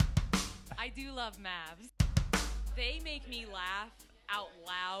I do love Mavs. They make me laugh out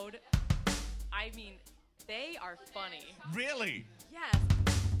loud. I mean, they are funny. Really? Yes.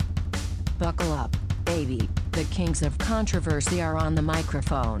 Buckle up, baby. The kings of controversy are on the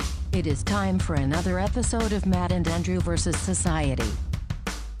microphone. It is time for another episode of Matt and Andrew versus Society.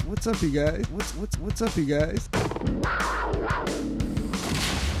 What's up, you guys? What's up, you guys?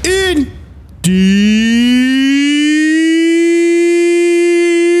 Indeed.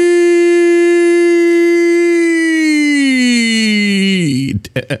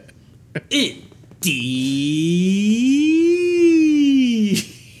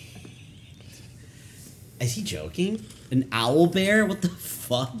 Is he joking? An owl bear? What the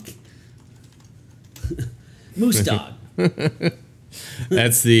fuck? Moose dog.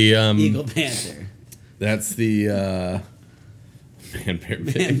 That's the Eagle panther. That's the man bear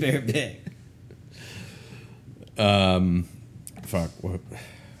pig. Man bear pig. Fuck. What?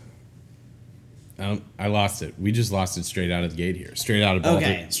 I lost it. We just lost it straight out of the gate here. Straight out of Baldur's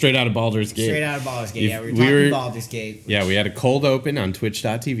Gate. Straight out of Baldur's Gate. Yeah, we were talking Baldur's Gate. Yeah, we had a cold open on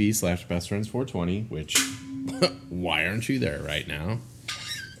twitch.tv/bestfriends420, which why aren't you there right now?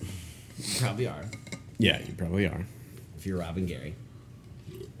 You probably are. Yeah, you probably are. If you're Rob and Gary.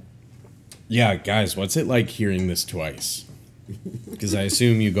 Yeah, guys, what's it like hearing this twice? Because I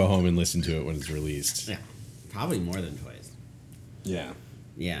assume you go home and listen to it when it's released. Yeah, probably more than twice. Yeah.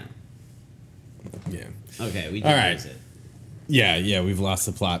 Yeah. Yeah. Okay, we all right. lose it. Yeah, we've lost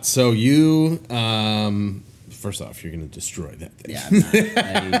the plot. So you, first off, you're going to destroy that thing. Yeah, I'm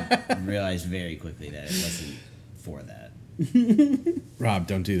not. I realized very quickly that it wasn't for that. Rob,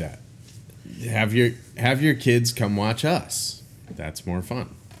 don't do that. Have your kids come watch us. That's more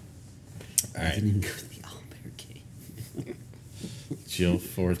fun. All right. I didn't go to the owl bear cave. Jill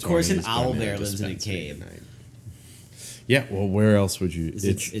 420. Of course, an owl bear lives in a cave. Yeah, well, where else would you... Is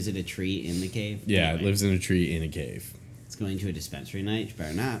it a tree in the cave? Yeah, anyway. It lives in a tree in a cave. It's going to a dispensary night. You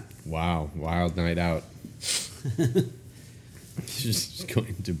better not. Wow, wild night out. just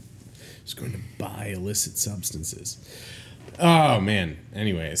going to buy illicit substances. Oh, man.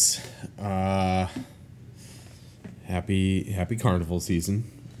 Anyways. Happy carnival season.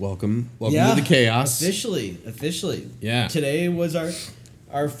 Welcome to the chaos. Officially. Yeah. Today was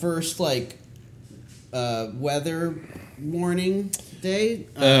our first, weather warning day.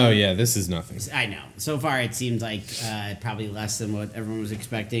 Yeah, this is nothing. I know. So far, it seems like probably less than what everyone was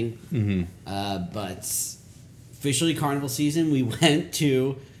expecting. Mm-hmm. But officially carnival season. We went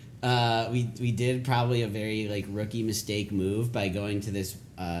to. We did probably a very rookie mistake move by going to this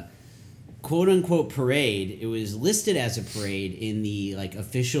quote unquote parade. It was listed as a parade in the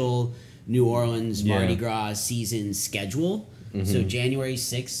official New Orleans Mardi Gras season schedule. Mm-hmm. So January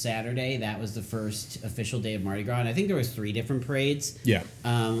 6th, Saturday, that was the first official day of Mardi Gras. And I think there was 3 different parades. Yeah.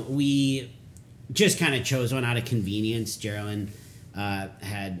 We just kind of chose one out of convenience. Geraldine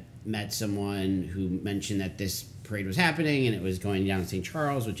had met someone who mentioned that this parade was happening and it was going down to St.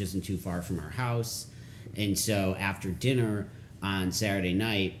 Charles, which isn't too far from our house. And so after dinner on Saturday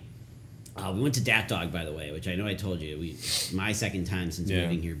night, we went to Dat Dog, by the way, which I know I told you. My second time since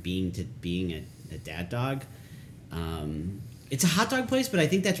moving here being at Dat Dog. It's a hot dog place, but I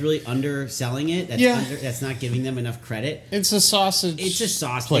think that's really underselling it. That's not giving them enough credit. It's a sausage. It's a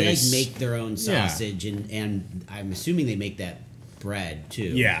sauce place. They make their own sausage, and I'm assuming they make that bread too.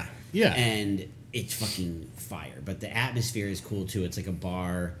 Yeah. And it's fucking fire. But the atmosphere is cool too. It's like a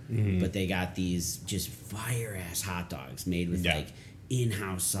bar, but they got these just fire ass hot dogs made with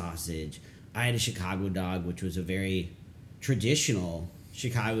in-house sausage. I had a Chicago dog, which was a very traditional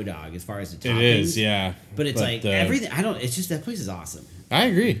Chicago dog as far as the toppings. It is, yeah. But it's everything. It's just that place is awesome. I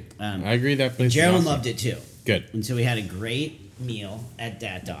agree. I agree that place is awesome. Geraldine loved it too. Good. And so we had a great meal at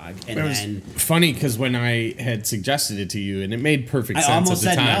Dat Dog. And it was funny because when I had suggested it to you, and it made perfect sense at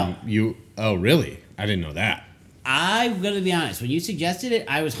the time. No. Oh, really? I didn't know that. I'm going to be honest. When you suggested it,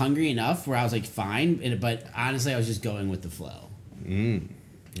 I was hungry enough where I was fine. But honestly, I was just going with the flow.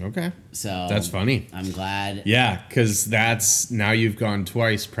 Okay. So that's funny. I'm glad. Yeah, because now you've gone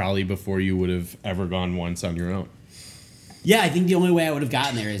twice probably before you would have ever gone once on your own. Yeah, I think the only way I would have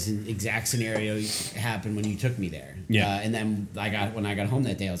gotten there is an exact scenario happened when you took me there. Yeah. And then when I got home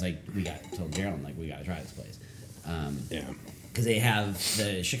that day, I was like, told Geraldine, we got to try this place. Yeah. Because they have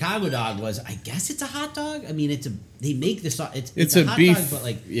the Chicago dog was, I guess it's a hot dog. I mean, they make the sauce. It's a hot beef dog,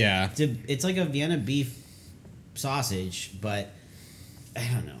 but it's like a Vienna beef sausage, but I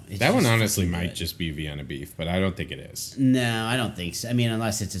don't know. That one honestly might just be Vienna beef, but I don't think it is. No, I don't think so. I mean,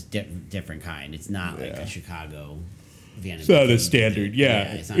 unless it's a different kind. It's not like a Chicago Vienna beef. It's not a standard,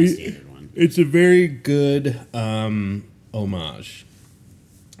 yeah. It's not a standard one. It's a very good homage.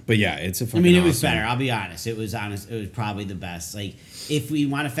 But yeah, it's a fucking I mean, it was awesome- better. I'll be honest. It was probably the best. Like, if we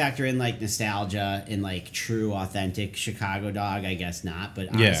want to factor in like nostalgia and like true, authentic Chicago dog, I guess not. But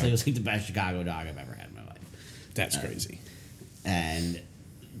honestly, it was like the best Chicago dog I've ever had in my life. That's crazy. And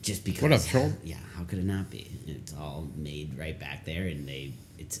just because, What up, Troll? Yeah, how could it not be? It's all made right back there, and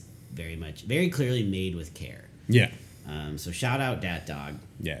it's very clearly made with care. Yeah. So shout out Dat Dog.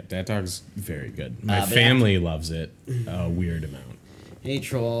 Yeah, that dog's very good. My but family loves it a weird amount. Hey,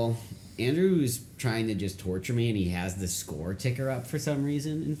 Troll. Andrew's trying to just torture me, and he has the score ticker up for some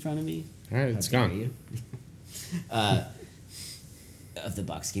reason in front of me. All right, it's How dare gone. you? Of the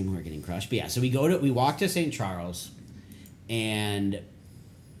Bucks game, we're getting crushed. But yeah, so we walk to St. Charles, and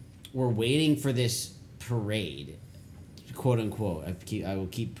we're waiting for this parade, quote unquote. I will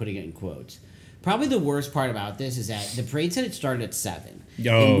keep putting it in quotes. Probably the worst part about this is that the parade said it started at 7.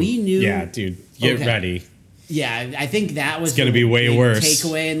 Oh, and we knew. yeah, dude, get Okay. ready. Yeah, I think that was It's gonna the be way big worse.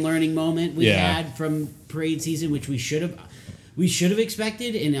 takeaway and learning moment we Yeah. had from parade season, which we should have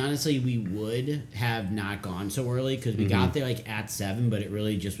expected, and honestly, we would have not gone so early because we Mm-hmm. got there like at 7, but it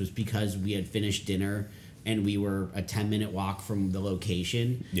really just was because we had finished dinner and we were a 10-minute walk from the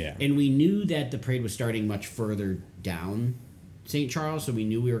location. Yeah. And we knew that the parade was starting much further down St. Charles, so we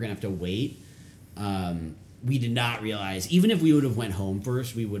knew we were gonna have to wait. We did not realize, even if we would have went home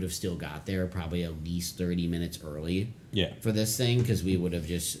first, we would have still got there probably at least 30 minutes early Yeah. for this thing because we would have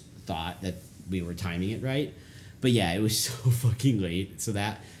just thought that we were timing it right. But yeah, it was so fucking late. So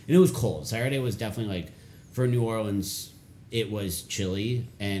and it was cold. Saturday was definitely like, for New Orleans, it was chilly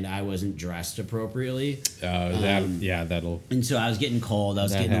and I wasn't dressed appropriately. That'll. And so I was getting cold. I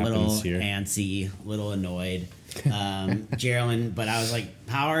was That getting a little happens here. antsy, a little annoyed. Geraldine, but I was like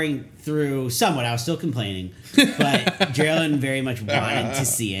powering through somewhat. I was still complaining, but Geraldine very much wanted to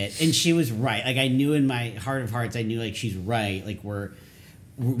see it, and she was right. Like I knew in my heart of hearts, I knew like she's right. Like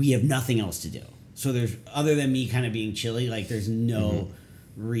we have nothing else to do. So there's other than me kind of being chilly. Like there's no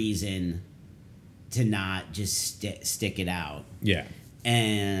reason to not just stick it out. Yeah.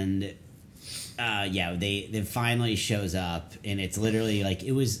 And they finally shows up, and it's literally like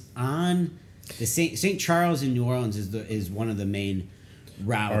it was on the St. Charles in New Orleans is one of the main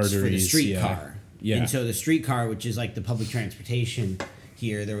routes for the Arteries, streetcar. yeah. And so the streetcar, which is like the public transportation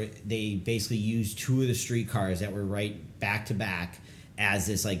here, they basically used 2 of the streetcars that were right back to back as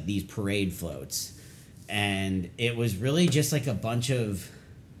these parade floats, and it was really just like a bunch of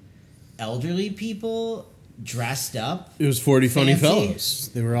elderly people dressed up. It was 40 funny Fancy. fellows.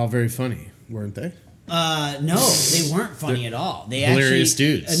 They were all very funny, weren't they? No, they weren't funny at all. They hilarious actually,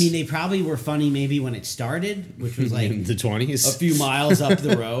 dudes. I mean, they probably were funny maybe when it started, which was like In the 20s. a few miles up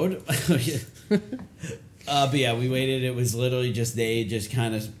the road. But yeah, we waited. It was literally just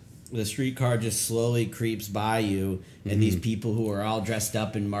the streetcar just slowly creeps by you, and these people who are all dressed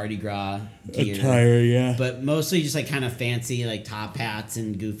up in Mardi Gras gear, Attire, yeah. but mostly just like kind of fancy like top hats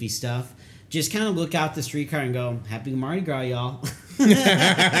and goofy stuff. Just kind of look out the streetcar and go, "Happy Mardi Gras, y'all."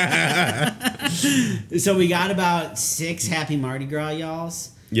 So we got about 6 Happy Mardi Gras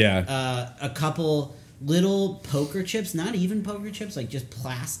y'alls. Yeah. A couple little poker chips, not even poker chips, like just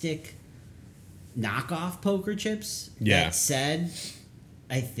plastic knockoff poker chips. Yeah. That said,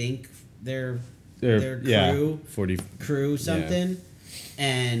 I think they're yeah, crew 40. crew something,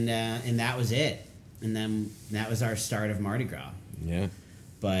 and that was it. And then that was our start of Mardi Gras. Yeah.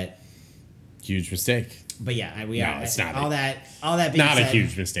 But Huge mistake. yeah, it's not all that being Not said, a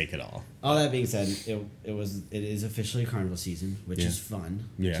huge mistake at all. All that being said, it is officially carnival season, which Yeah. is fun.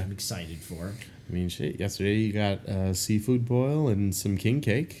 Which Yeah. I'm excited for. I mean, shit. Yesterday you got seafood boil and some king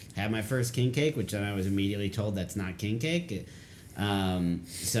cake. Had my first king cake, which then I was immediately told that's not king cake.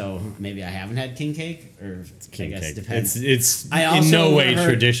 So maybe I haven't had king cake, or King I guess cake. depends. It's I in also no way overheard-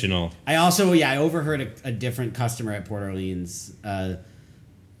 traditional. I also I overheard a different customer at Port Orleans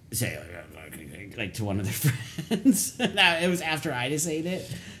say like to one of their friends. Now, it was after I just ate it,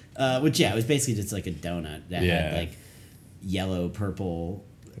 which it was basically just like a donut that had like yellow, purple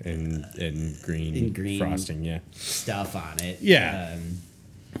And green, and green frosting, yeah. stuff on it. Yeah.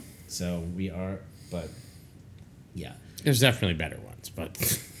 So we are, but yeah. There's definitely better ones, but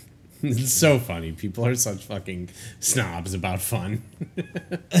it's so funny. People are such fucking snobs about fun.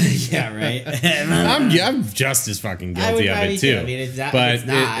 Yeah, right. I'm just as fucking I would guilty of probably it too. too. I mean, it's not- but it's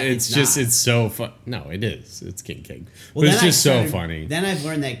not, it's it's just not. it's so fun. No, it is. It's king cake, Well, but it's then just so funny. Then I've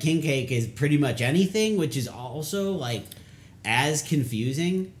learned that king cake is pretty much anything, which is also like as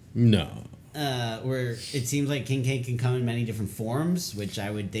confusing. No, Where it seems like king cake can come in many different forms, which I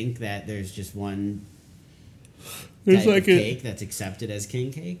would think that there's just one there's type like of a cake that's accepted as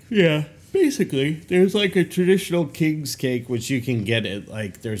king cake. yeah. Basically, there's like a traditional king's cake, which you can get at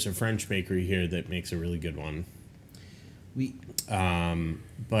like there's a French bakery here that makes a really good one.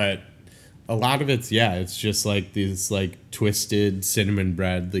 But a lot of it's just like this like twisted cinnamon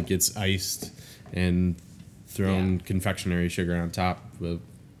bread that gets iced and thrown confectionery sugar on top with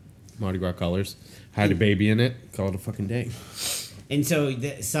Mardi Gras colors. Had a baby in it. Call it a fucking day. And so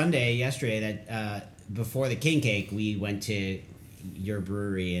yesterday, that before the king cake, we went to your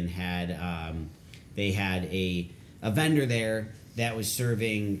brewery and had they had a vendor there that was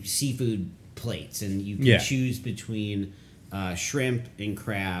serving seafood plates, and you can choose between shrimp and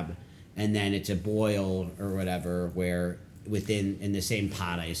crab, and then it's a boil or whatever where in the same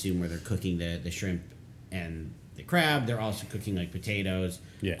pot, I assume, where they're cooking the shrimp and the crab, they're also cooking like potatoes,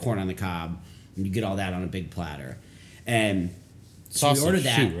 corn on the cob, and you get all that on a big platter. And so sausage we ordered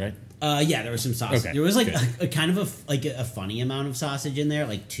that, too, right? Yeah, there was some sausage. Okay, there was like good. a kind of a funny amount of sausage in there,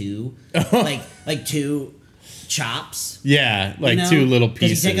 like two, like two chops. Yeah, like two little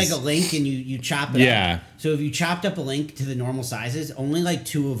pieces. You take like a link and you chop it Yeah. up. So if you chopped up a link to the normal sizes, only like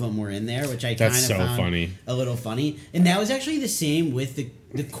two of them were in there, which I kind of That's so found funny. a little funny. And that was actually the same with the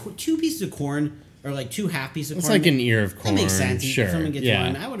two pieces of corn, or like two half pieces of It's corn. like an ear of corn. That makes sense. Sure. If someone gets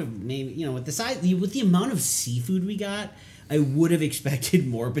one, I would have maybe, with the size, with the amount of seafood we got, I would have expected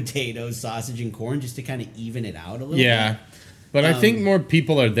more potatoes, sausage, and corn just to kind of even it out a little bit. But I think more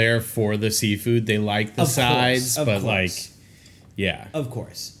people are there for the seafood. They like the sides, of but course. Of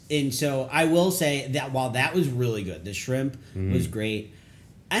course. And so I will say that while that was really good, the shrimp was great.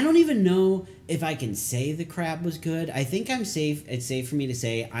 I don't even know if I can say the crab was good. I think I'm safe. It's safe for me to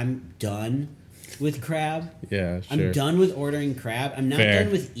say I'm done with crab. Yeah, sure. I'm done with ordering crab. I'm not Fair.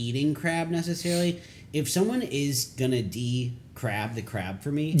 done with eating crab necessarily. If someone is gonna de-crab the crab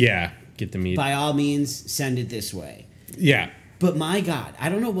for me, get the meat. by all means, send it this way. Yeah. But my God, I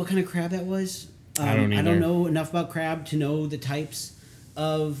don't know what kind of crab that was. I don't either. I don't know enough about crab to know the types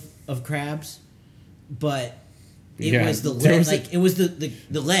of crabs, but it was the it was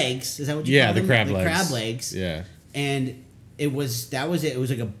the legs. Is that what you call them? The crab legs. Crab legs. Yeah. And it was it. It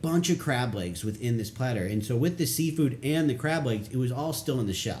was like a bunch of crab legs within this platter. And so with the seafood and the crab legs, it was all still in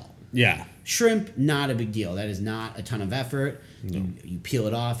the shell. Yeah. Shrimp, not a big deal. That is not a ton of effort. No. You peel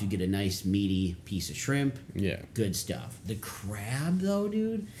it off, you get a nice meaty piece of shrimp. Yeah. Good stuff. The crab, though,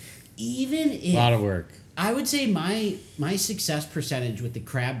 dude, even if... A lot of work. I would say my success percentage with the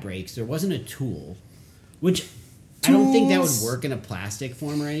crab breaks, there wasn't a tool, which I don't think that would work in a plastic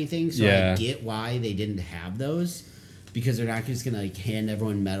form or anything, so I get why they didn't have those, because they're not just going to like hand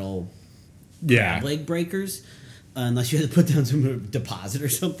everyone metal crab leg breakers, unless you had to put down some deposit or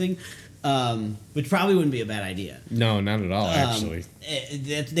something, which probably wouldn't be a bad idea. No, not at all, actually.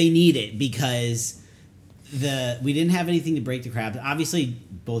 They need it because we didn't have anything to break the crab. Obviously,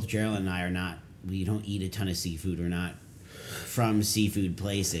 both Gerald and I we don't eat a ton of seafood. We're not from seafood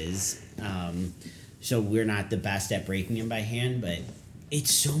places. So we're not the best at breaking them by hand, but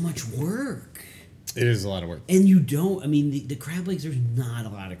it's so much work. It is a lot of work. And the crab legs, there's not a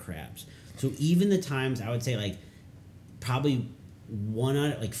lot of crabs. So even the times, I would say like probably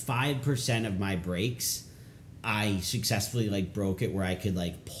 5% of my breaks, I successfully like broke it where I could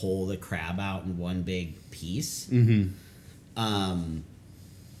like pull the crab out in one big piece. Mm-hmm.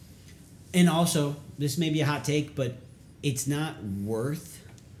 And also, this may be a hot take, but it's not worth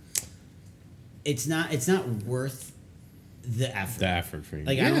the effort. The effort for you.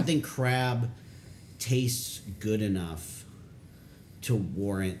 Like I don't think crab tastes good enough to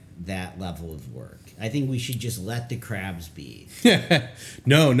warrant that level of work. I think we should just let the crabs be.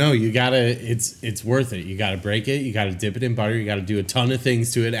 No, you gotta. It's worth it. You gotta break it. You gotta dip it in butter. You gotta do a ton of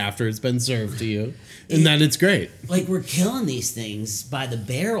things to it after it's been served to you, and then it's great. Like we're killing these things by the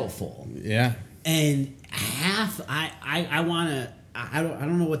barrel full. Yeah. And half, I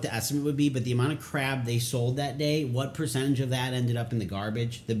don't know what the estimate would be, but the amount of crab they sold that day, what percentage of that ended up in the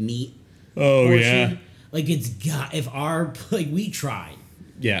garbage? The meat. Oh portion? Like we tried.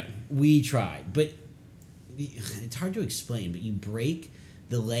 Yeah. We tried, but it's hard to explain. But you break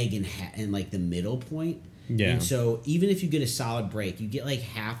the leg in like the middle point. Yeah. And so even if you get a solid break, you get like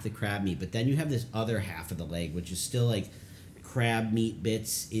half the crab meat, but then you have this other half of the leg, which is still like crab meat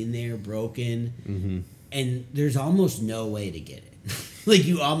bits in there, broken. Mm-hmm. And there's almost no way to get it. Like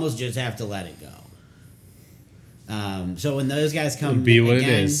you almost just have to let it go. So when those guys come, it'll be what again,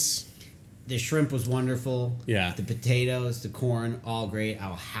 it is. The shrimp was wonderful. Yeah. The potatoes, the corn, all great.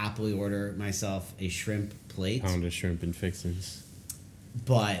 I'll happily order myself a shrimp plate. Pound of shrimp and fixins.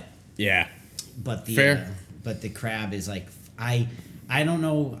 But yeah. But the fair. But the crab is like I don't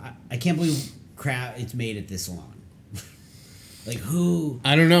know. I can't believe crab. It's made it this long. Like who?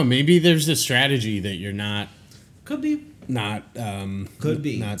 I don't know. Maybe there's a strategy that you're not Could be. could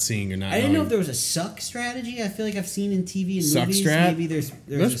be not seeing or not. I didn't know knowing. if there was a suck strategy. I feel like I've seen in TV and Suck movies. strat? Maybe there's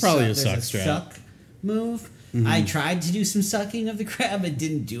probably a there's suck strat. suck move. I tried to do some sucking of the crab. It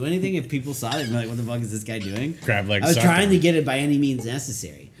didn't do anything. If people saw it, they'd be like, "What the fuck is this guy doing?" Crab leg I was suck trying to on. get it by any means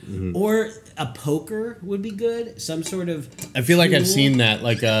necessary. Or a poker would be good. Some sort of. I feel like I've tool. seen that,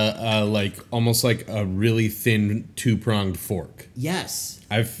 like a like almost like a really thin 2-pronged fork. Yes,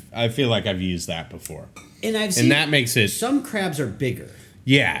 I feel like I've used that before. and I've seen that makes it- Some crabs are bigger.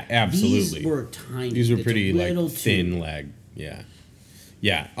 Yeah, absolutely. These were tiny. These were It's pretty a like little thin too- leg. Yeah,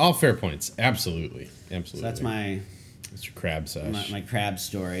 yeah. All fair points. Absolutely. So that's my your crab sesh. my crab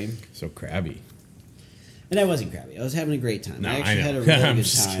story. So crabby. And I wasn't crabby. I was having a great time. No, I I actually know. had a really I'm good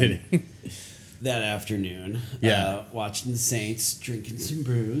just time kidding. that afternoon. Yeah. Watching the Saints, drinking some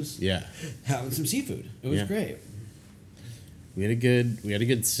brews, Yeah, having some seafood. It was Yeah. great. we had a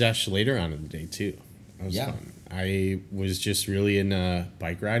good sesh later on in the day too. That was Yeah. fun. I was just really in a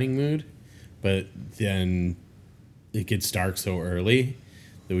bike riding mood, but then it gets dark so early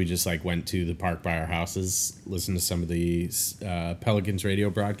that we just like went to the park by our houses, listened to some of the Pelicans radio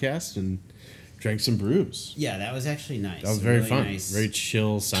broadcast, and drank some brews. Yeah, that was actually nice. That was A very really fun. Nice, Very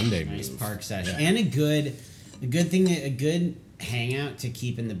chill Sunday nice move. park session, Yeah. and a good hangout to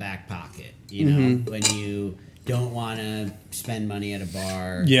keep in the back pocket. You know, Mm-hmm. when you don't want to spend money at a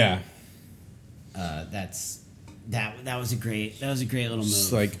bar. Yeah, That was a great little move.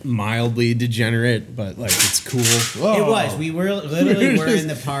 it's like mildly degenerate, but like it's cool. It was. We were literally were in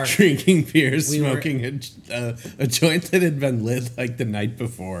the park. drinking beer, We were- smoking a joint that had been lit like the night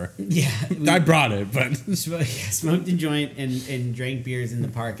before. Yeah, I brought it, but smoked a joint and drank beers in the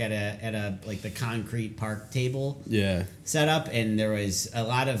park at a like the concrete park table yeah, set up, and there was a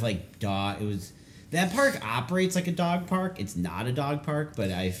lot of like dog. It was that park operates like a dog park. It's not a dog park,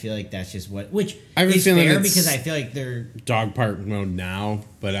 but I feel like that's just which I have a is feeling fair it's- because I feel like they're. dog park mode now.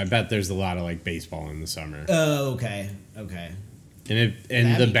 But I bet there's a lot of like baseball in the summer, Oh, okay. and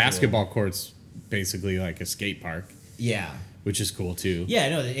That'd the be basketball court's basically like a skate park, Yeah. which is cool too. Yeah,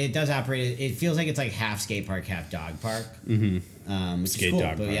 no, it does operate. It feels like it's like half skate park, half dog park. Mm-hmm. Which Skate is cool.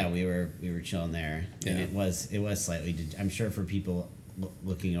 dog but park. yeah, we were chilling there, and Yeah. it was slightly. I'm sure for people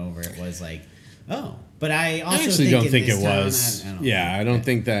looking over, it was like, oh. But I also I actually don't in think this it town, was. I don't Yeah, think I don't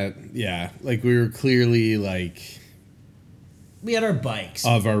think that. Yeah, like we were clearly like we had our bikes.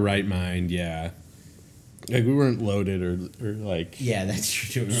 of our right mind. Yeah, like we weren't loaded or like Yeah, that's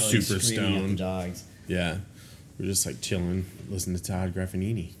true. We were, like, super screaming at the stoned. dogs. Yeah, we're just like chilling, listening to Todd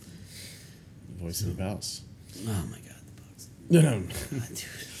Graffanini, the voice of the bells. Oh my god, the bugs. No, God, dude,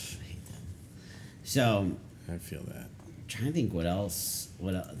 I hate them. So, I feel that. trying to think what else.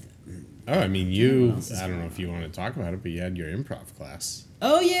 Oh, I mean, What you. else is I don't know going if you want to talk about it, but you had your improv class.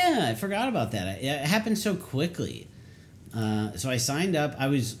 Oh yeah, I forgot about that. It happened so quickly. So I signed up. I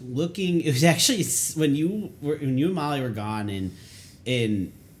was looking. It was actually when you and Molly were gone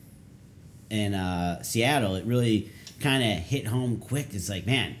in Seattle. It really kind of hit home quick. It's like,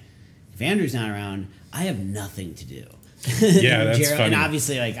 man, if Andrew's not around, I have nothing to do. Yeah, that's Gerald, funny. And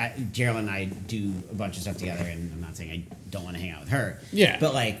obviously, like Gerald and I do a bunch of stuff together, and I'm not saying I don't want to hang out with her. Yeah.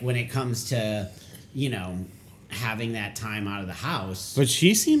 But like when it comes to, having that time out of the house. But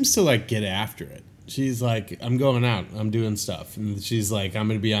she seems to like get after it. She's like, I'm going out, I'm doing stuff, and she's like, I'm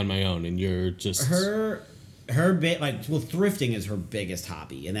gonna be on my own, and you're just her bit thrifting is her biggest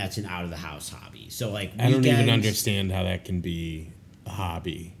hobby, and that's an out of the house hobby. So like I don't even weekends, understand how that can be a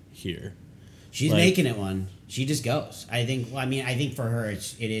hobby here. She's like- making it one. She just goes. I think for her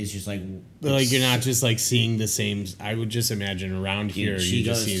it is just like But like you're not just like seeing the same. I would just imagine around here she you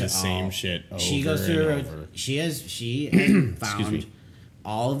just goes see to the same all- shit over She goes and through. over. She has found me.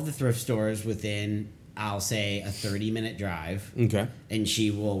 all of the thrift stores within, I'll say, a 30-minute drive. Okay. And she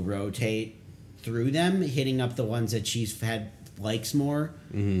will rotate through them, hitting up the ones that she's had likes more.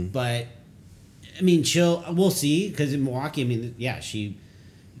 Mm-hmm. But I mean, we'll see, because in Milwaukee, I mean, yeah,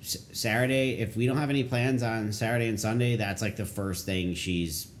 Saturday, if we don't have any plans on Saturday and Sunday, that's like the first thing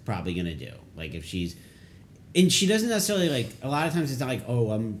she's probably gonna do. Like if and she doesn't necessarily like, a lot of times it's not like,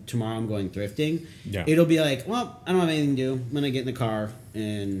 oh, tomorrow I'm going thrifting. Yeah. It'll be like, well, I don't have anything to do. I'm gonna get in the car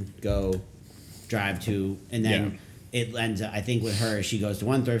and go drive to, and then it ends up, I think with her, she goes to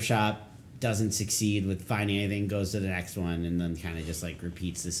one thrift shop, doesn't succeed with finding anything, goes to the next one, and then kind of just like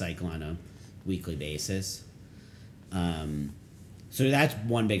repeats the cycle on a weekly basis. So that's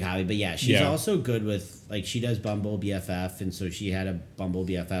one big hobby, but yeah, she's also good with, like, she does Bumble BFF, and so she had a Bumble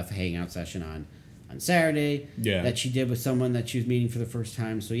BFF hangout session on Saturday that she did with someone that she was meeting for the first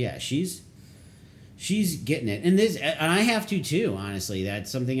time. So yeah, she's she's getting it, and I have to too. Honestly,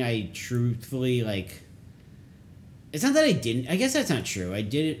 that's something I truthfully like. It's not that I didn't. I guess that's not true. I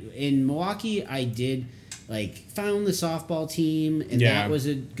did it in Milwaukee. I did like found the softball team, and that was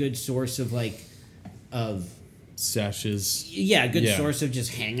a good source of sessions. Yeah, a good source of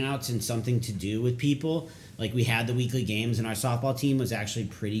just hangouts and something to do with people. Like we had the weekly games, and our softball team was actually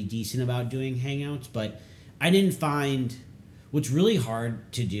pretty decent about doing hangouts. But I didn't find. What's really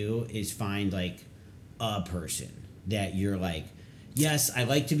hard to do is find like a person that you're like, yes, I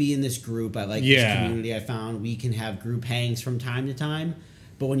like to be in this group. I like this community I found. We can have group hangs from time to time.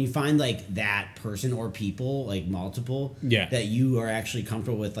 But when you find like that person or people, like multiple, that you are actually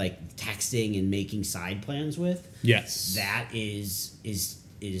comfortable with like texting and making side plans with, that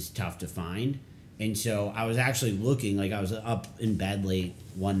is tough to find. And so I was actually looking, like I was up in bed late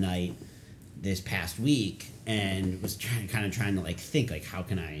one night this past week and was trying to like think like how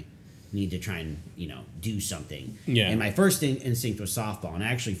can I need to try and do something. And my first instinct was softball, and I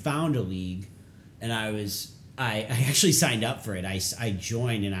actually found a league, and I actually signed up for it. I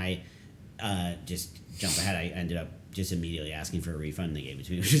joined, and I just jump ahead. I ended up just immediately asking for a refund, and they gave it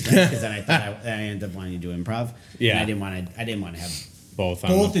to me, which is nice because then I thought I ended up wanting to do improv. And I didn't want to have both on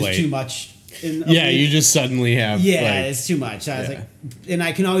the plate. Is too much. You just suddenly have it's too much. So I was like, and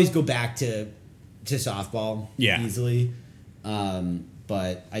I can always go back to softball easily.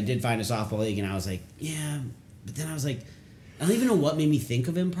 But I did find a softball league, and I was like, but then I was like, I don't even know what made me think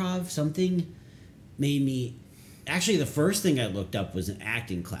of improv. Something made me. Actually, the first thing I looked up was an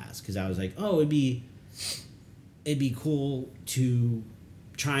acting class because I was like, oh, it'd be cool to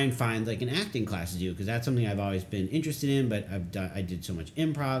try and find like an acting class to do because that's something I've always been interested in. But I did so much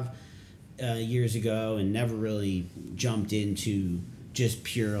improv years ago and never really jumped into just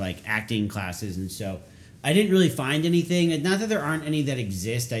pure like acting classes, and so I didn't really find anything. Not that there aren't any that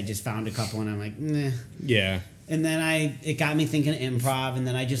exist. I just found a couple, and I'm like, nah. Yeah. And then it got me thinking improv, and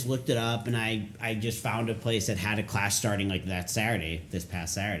then I just looked it up, and I just found a place that had a class starting like this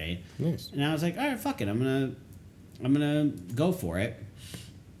past Saturday. Nice. And I was like, all right, fuck it, I'm gonna go for it.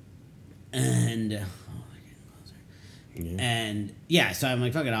 And so I'm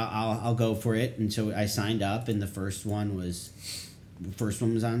like, fuck it, I'll go for it. And so I signed up, and the first one was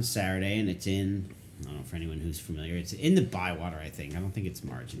on Saturday, and it's in. I don't know for anyone who's familiar. It's in the Bywater, I think. I don't think it's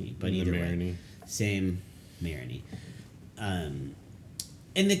Marginy, but either way, same Marigny. And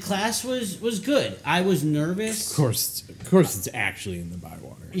the class was good. I was nervous. Of course, it's actually in the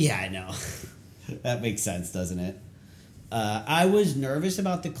Bywater. Yeah, I know. That makes sense, doesn't it? I was nervous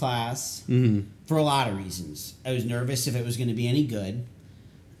about the class for a lot of reasons. I was nervous if it was going to be any good,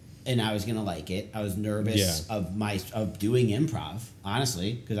 and I was going to like it. I was nervous of doing improv,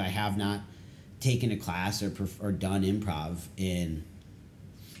 honestly, because I have not taken a class or done improv in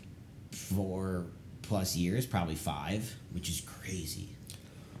 4+ years, probably 5, which is crazy.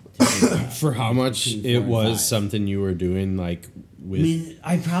 For how much it was something you were doing, like with. I mean,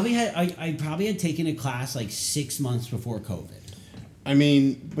 I probably had taken a class like 6 months before COVID. I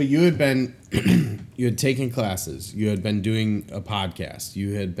mean, but you had been, you had taken classes, you had been doing a podcast,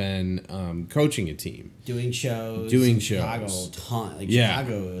 you had been coaching a team, doing shows, Chicago, a ton. Like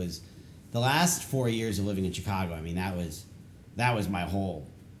Chicago was. The last 4 years of living in Chicago, I mean, that was my whole,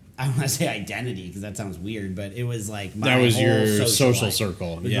 I don't want to say identity because that sounds weird, but it was like my that was whole your social life.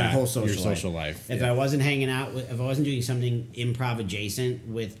 circle. It was my whole social life. If I wasn't hanging out if I wasn't doing something improv adjacent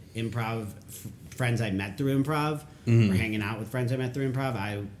with improv friends I met through improv or hanging out with friends I met through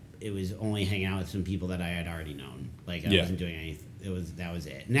improv, it was only hanging out with some people that I had already known. Like I wasn't doing anything. That was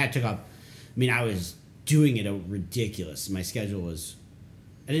it. And that took up, I mean, I was doing it ridiculous. My schedule was,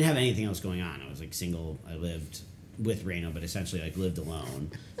 I didn't have anything else going on. I was like single. I lived with Reno, but essentially like lived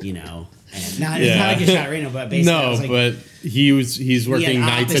alone, And it's not like a shot at Reno, but basically I was like, but he's working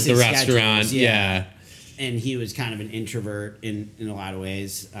nights at the restaurant. Schedules, and he was kind of an introvert in a lot of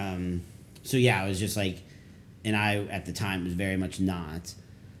ways. So I was just like, and I at the time was very much not.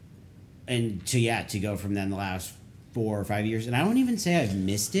 And to go from then the last 4 or 5 years, and I don't even say I've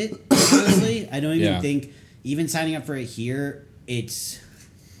missed it. Honestly, I don't even think even signing up for it here,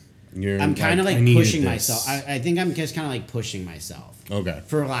 I'm kind of like pushing myself. I think I'm just kind of like pushing myself. Okay.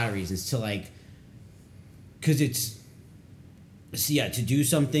 For a lot of reasons because to do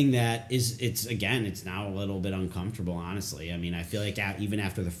something that it's now a little bit uncomfortable, honestly. I mean, I feel like even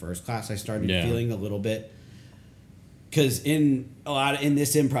after the first class, I started feeling a little bit, because in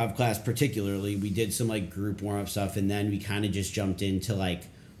this improv class particularly, we did some like group warm up stuff, and then we kind of just jumped into like,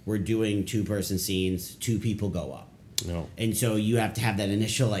 we're doing 2-person scenes, 2 people go up. No. And so you have to have that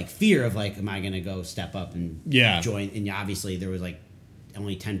initial like fear of like, am I going to go step up and join? And obviously there was like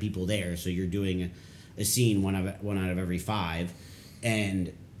only 10 people there, so you're doing a scene one out of every 5,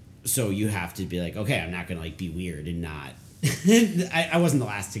 and so you have to be like, okay, I'm not gonna like be weird and not. I wasn't the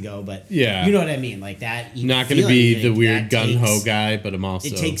last to go, but yeah, you know what I mean, like that. Not gonna be the weird gun ho guy, but I'm also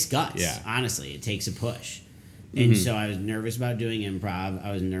it takes guts. Yeah, honestly, it takes a push, and so I was nervous about doing improv.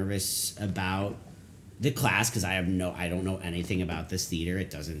 I was nervous about the class because I don't know anything about this theater.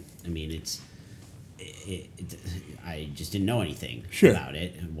 It doesn't. I mean, I just didn't know anything about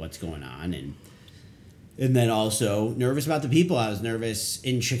it and what's going on, and then also nervous about the people. I was nervous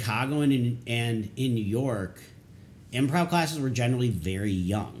in Chicago and in New York. Improv classes were generally very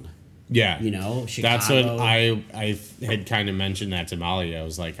young. Yeah. Chicago. That's what I had kind of mentioned that to Molly. I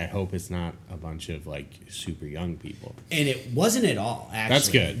was like, I hope it's not a bunch of like super young people. And it wasn't at all, actually. That's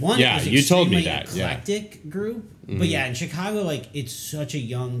good. One, yeah, it was you told me extremely that. eclectic group. But yeah, in Chicago, like, it's such a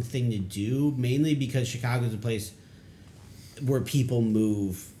young thing to do, mainly because Chicago's a place where people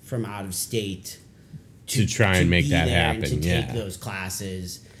move from out of state to try and make that happen. And to take those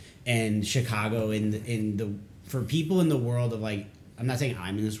classes. And Chicago for people in the world of like, I'm not saying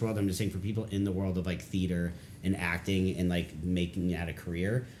I'm in this world, I'm just saying for people in the world of like theater and acting and like making that a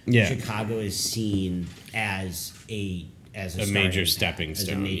career, Chicago is seen as a major stepping stone,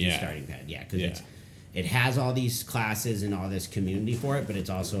 as a major starting pad, because it has all these classes and all this community for it, but it's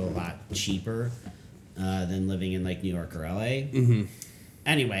also a lot cheaper than living in like New York or LA. Mm-hmm.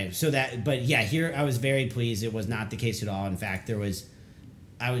 Anyway, here I was very pleased. It was not the case at all. In fact, there was,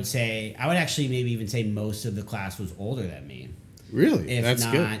 I would actually maybe even say most of the class was older than me. Really? If That's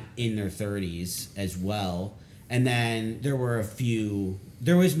not good. in their 30s as well. And then there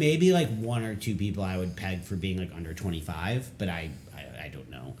was maybe like 1 or 2 people I would peg for being like under 25, but I don't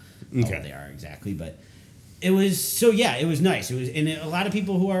know how old they are exactly. But it was, it was nice. It was, and a lot of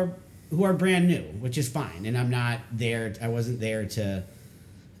people who are brand new, which is fine. And I wasn't there to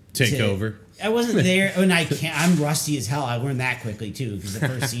take over. I wasn't there, and I'm rusty as hell. I learned that quickly too, because the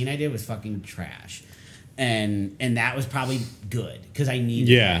first scene I did was fucking trash, and that was probably good because I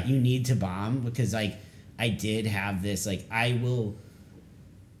needed that. You need to bomb because like I did have this like I will,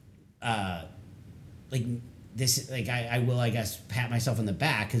 like this like I will I guess pat myself on the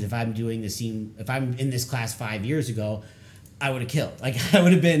back because if I'm doing the scene, if I'm in this class 5 years ago, I would have killed. Like I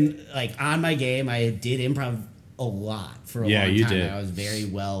would have been like on my game. I did improv a lot for a long time. Did. I was very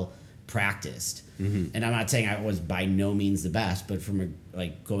well practiced, and I'm not saying I was by no means the best, but from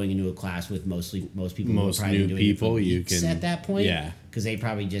going into a class with most people, most who were new doing people, you can at that point, because they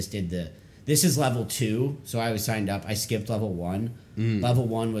probably just did this is level 2, so I was signed up. I skipped level 1. Level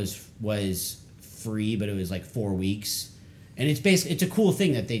 1 was free, but it was like 4 weeks, and it's a cool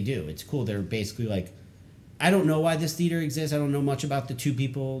thing that they do. It's cool. They're basically like, I don't know why this theater exists. I don't know much about the 2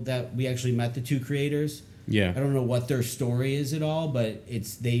 people that we actually met, the 2 creators. Yeah. I don't know what their story is at all, but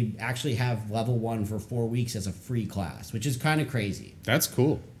they actually have level 1 for 4 weeks as a free class, which is kind of crazy. That's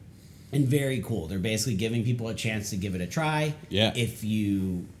cool. And very cool. They're basically giving people a chance to give it a try. Yeah. If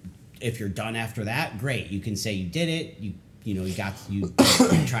you're done after that, great. You can say you did it. You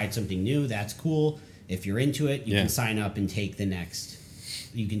tried something new. That's cool. If you're into it, you can sign up and take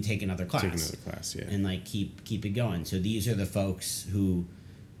you can take another class. Take another class, yeah. And like keep it going. So these are the folks who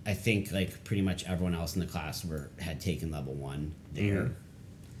I think like pretty much everyone else in the class had taken level 1 there.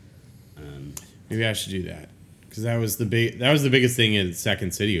 Maybe I should do that because that was the biggest thing in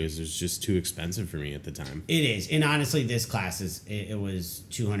Second City. It was just too expensive for me at the time. It is, and honestly, this class it was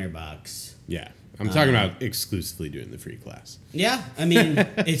 $200. Yeah, I'm talking about exclusively doing the free class. Yeah, I mean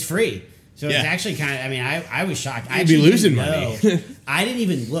it's free. So it's actually kind of, I mean, I was shocked. You'd be losing money. I didn't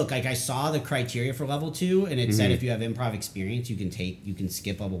even look. Like, I saw the criteria for level 2, and it said if you have improv experience, you can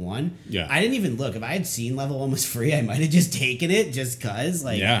skip level 1. Yeah. I didn't even look. If I had seen level 1 was free, I might have just taken it just because.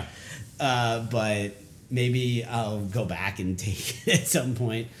 Like, yeah. But maybe I'll go back and take it at some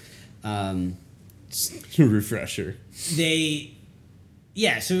point. Refresher.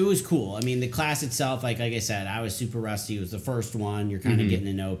 Yeah, so it was cool. I mean, the class itself, like I said, I was super rusty. It was the first one. You're kind of getting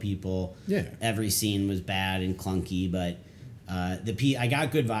to know people. Yeah. Every scene was bad and clunky, but I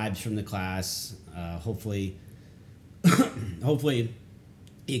got good vibes from the class. Hopefully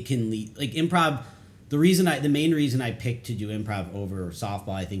it can lead. Like improv, the main reason I picked to do improv over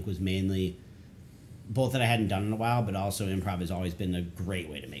softball, I think, was mainly both that I hadn't done in a while, but also improv has always been a great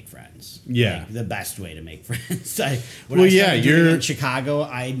way to make friends. Yeah. Like, the best way to make friends. You're in Chicago,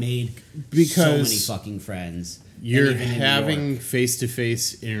 I made so many fucking friends. You're having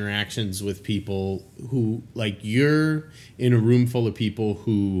face-to-face interactions with people who, like, you're in a room full of people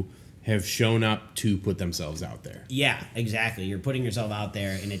who have shown up to put themselves out there. Yeah, exactly. You're putting yourself out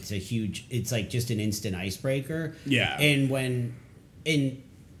there, and it's like just an instant icebreaker. Yeah. And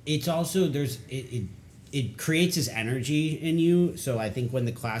it's also, it creates this energy in you. So I think when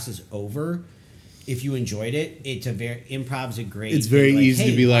the class is over, if you enjoyed it, improv's a great. It's very thing. easy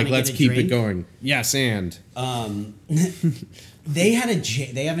Hey, to be like, wanna let's get a keep it drink? going. Yes, and They have an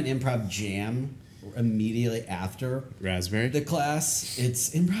improv jam immediately after raspberry. the class. It's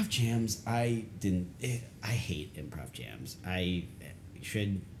improv jams. I hate improv jams. I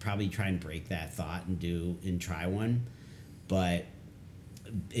should probably try and break that thought and try one, but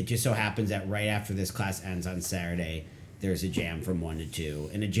it just so happens that right after this class ends on Saturday, there's a jam from 1 to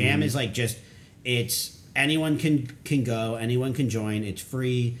 2, and a jam is like it's anyone can go, anyone can join. It's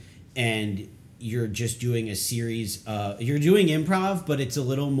free, and you're just doing a series. You're doing improv, but it's a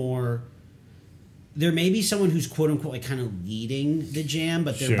little more. There may be someone who's quote unquote like kind of leading the jam,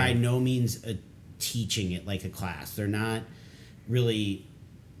 but they're Sure. by no means teaching it like a class. They're not really.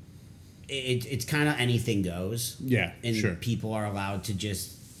 It's kind of anything goes. Yeah, and sure. people are allowed to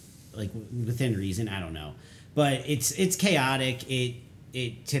just like within reason. I don't know, but it's chaotic.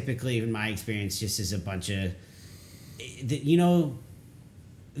 It typically, in my experience, just is a bunch of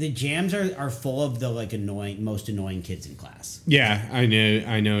the jams are full of the like most annoying kids in class. Yeah, I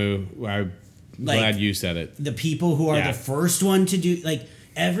know. I'm glad you said it. The people who are Yeah. the first one to do like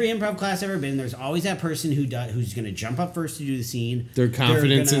every improv class I've ever been. There's always that person who's going to jump up first to do the scene. Their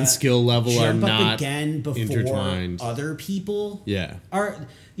confidence They're and gonna skill level are jump up not again before intertwined. other people. Yeah.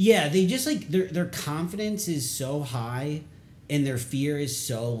 They just like their confidence is so high and their fear is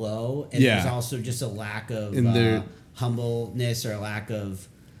so low, and Yeah. there's also just a lack of And they're- humbleness or a lack of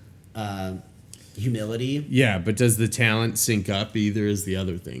humility. Yeah, but does the talent sync up? Either is the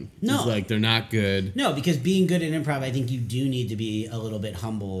other thing. No. It's like they're not good. No, because being good at improv, I think you do need to be a little bit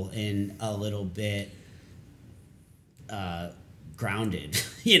humble and a little bit grounded.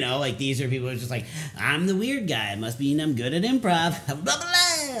 Like these are people who are just like, I'm the weird guy. Must mean I'm good at improv. Blah, blah,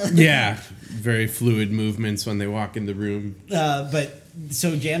 blah. Yeah, very fluid movements when they walk in the room. But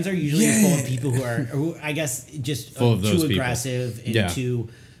so jams are usually full of people who I guess, just Full of those too people. aggressive and Yeah. too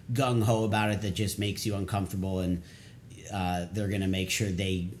gung ho about it that just makes you uncomfortable, and they're gonna make sure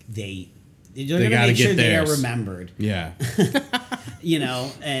they're gonna gotta make sure get they are theirs. remembered. Yeah,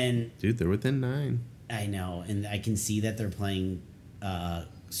 And dude, they're within 9. I know, and I can see that they're playing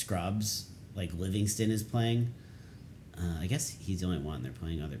Scrubs, like Livingston is playing. I guess he's the only one. They're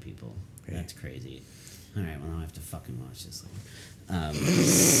playing other people. Okay. That's crazy. All right, well, now I have to fucking watch this later.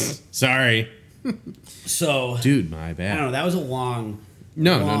 Sorry, So, dude, my I bad. don't know. That was a long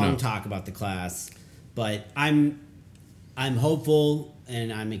No. talk about the class, but I'm hopeful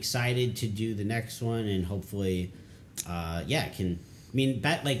and I'm excited to do the next one, and hopefully,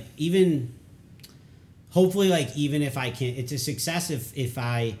 even if I can, it's a success if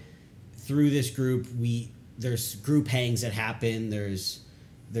I through this group there's group hangs that happen. There's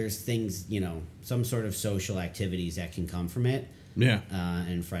things, some sort of social activities that can come from it. Yeah,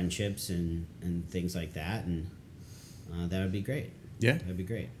 And friendships and things like that, and that would be great. yeah. That'd be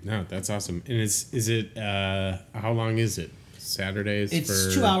great. No, that's awesome. And is it? How long is it? Saturdays. It's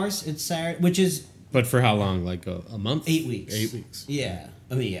for, 2 hours. It's Saturday, which is But for how long? Like a month? 8 weeks. 8 weeks. Yeah,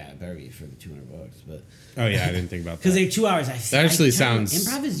 I mean, it better be for the $200, but Oh yeah, I didn't think about that. because they're 2 hours. That actually sounds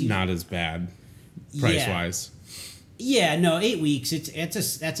improv is not as bad, price wise. Yeah, no, 8 weeks. That's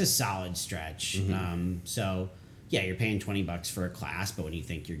a solid stretch. Mm-hmm. So yeah, you're paying $20 for a class, but when you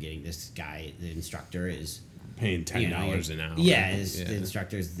think you're getting this guy, the instructor is Paying $10 an hour. Yeah, the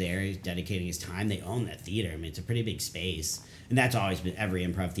instructor's there, he's dedicating his time. They own that theater. I mean, it's a pretty big space. And that's always been, every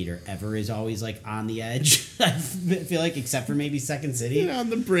improv theater ever is always like on the edge. I feel like, except for maybe Second City.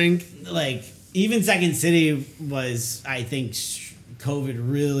 on the brink. Like, even Second City was, I think, COVID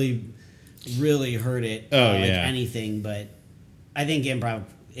really, really hurt it. Oh, like yeah. anything, but I think improv,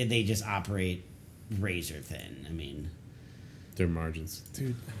 they just operate razor thin. I mean, Their margins.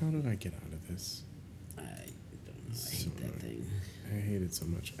 Dude, how do I get out of this? I don't know. I hate that thing. I hate it so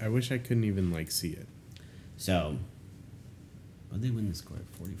much. I wish I couldn't even see it. So, what did they win the score?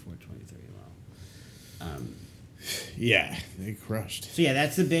 44-23. Wow. Yeah, they crushed. So yeah,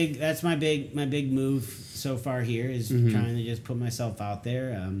 that's my big move so far here is trying to just put myself out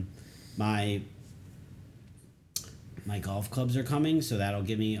there. My golf clubs are coming, so that'll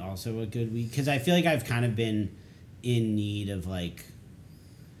give me also a good week, because I feel like I've kind of been in need of like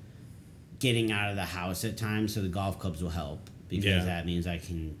getting out of the house at times, so the golf clubs will help, because that means I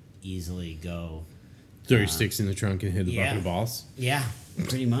can easily go. Throw your sticks in the trunk and hit a bucket of balls. Yeah,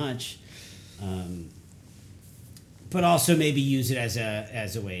 pretty much. But also maybe use it as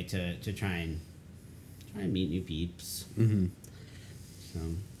a way to try and meet new peeps. Mm-hmm. So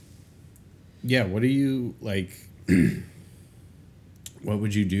Yeah, what do you like? What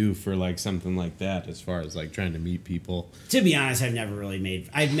would you do for like something like that as far as like trying to meet people? To be honest, I've never really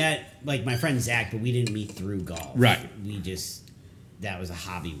I've met like my friend Zach, but we didn't meet through golf. Right. That was a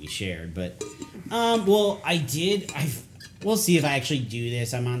hobby we shared. But, well, we'll see if I actually do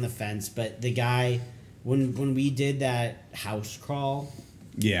this. I'm on the fence. But the guy, when we did that house crawl,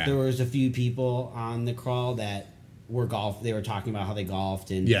 there was a few people on the crawl that were they were talking about how they golfed.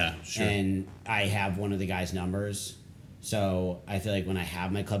 And, and I have one of the guy's numbers. So I feel like when I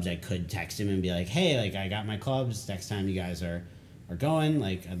have my clubs, I could text him and be like, hey, like I got my clubs. Next time you guys are going,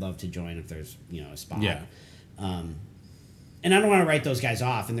 like I'd love to join if there's, a spot. Yeah. And I don't want to write those guys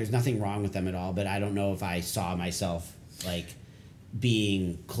off, and there's nothing wrong with them at all, but I don't know if I saw myself like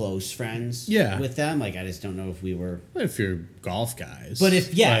being close friends with them. Like I just don't know if we were. If you're golf guys. But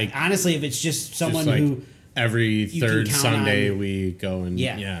honestly, if it's just someone just like who every third Sunday we go and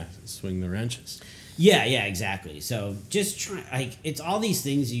swing the wrenches. Yeah, exactly. So just try, like, it's all these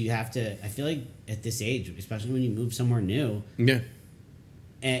things you have to, I feel like at this age, especially when you move somewhere new,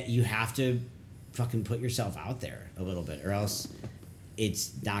 you have to fucking put yourself out there a little bit, or else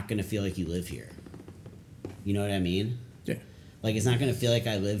it's not going to feel like you live here. You know what I mean? Yeah. Like, it's not going to feel like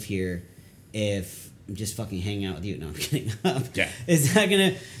I live here if I'm just fucking hanging out with you. No, I'm kidding. It's not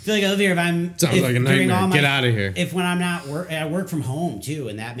going to feel like I live here if I'm... Sounds like a nightmare. Get out of here. If when I'm not... I work from home, too,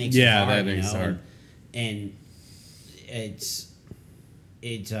 and that makes it hard. Yeah, that makes it hard. And it's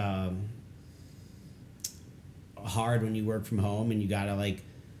hard when you work from home and you gotta like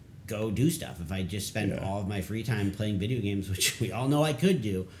go do stuff. If I just spend all of my free time playing video games, which we all know I could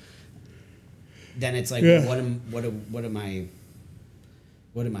do, then it's like what am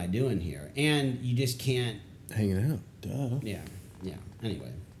I doing here? And you just can't hanging out. Duh. Yeah.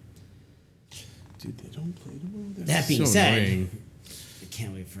 Anyway, dude, they don't play tomorrow. That being said. Annoying.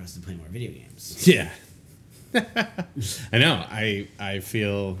 Can't wait for us to play more video games. Yeah. I know. I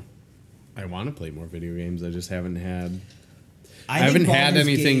feel I want to play more video games. I just haven't had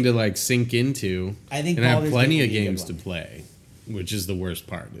anything to like sink into. I think and I have plenty of games to play, which is the worst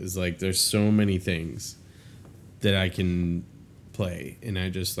part. Is like there's so many things that I can play and I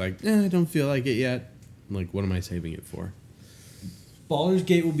just like I don't feel like it yet. Like what am I saving it for? Baldur's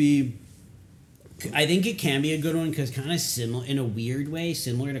Gate will be I think it can be a good one because kind of similar, in a weird way,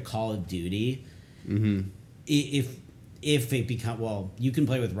 similar to Call of Duty. Mm-hmm. If it become you can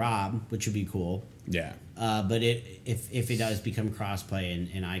play with Rob, which would be cool. Yeah. But if it does become crossplay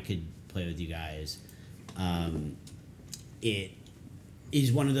and I could play with you guys, it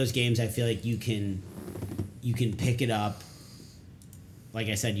is one of those games I feel like you can pick it up. Like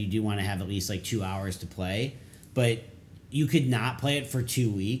I said, you do want to have at least like 2 hours to play, but you could not play it for 2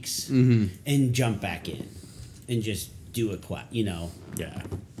 weeks and jump back in and just do a quest,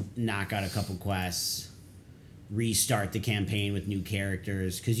 knock out a couple quests, restart the campaign with new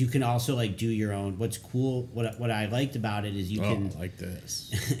characters. Because you can also like do your own. What's cool, what I liked about it is you can like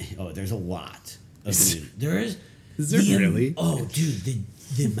this. There's a lot of there is. Is there really? Dude,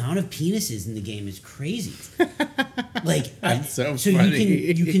 the amount of penises in the game is crazy. Like that's so funny.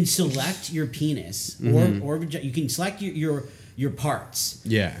 you can select your penis or you can select your parts.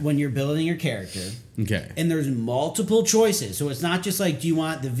 Yeah. When you're building your character. Okay. And there's multiple choices, so it's not just like do you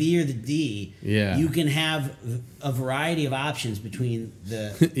want the V or the D. Yeah. You can have a variety of options between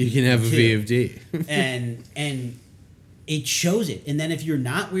the. You can have a V of D. and it shows it, and then if you're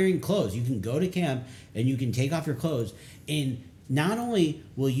not wearing clothes, you can go to camp and you can take off your clothes and. Not only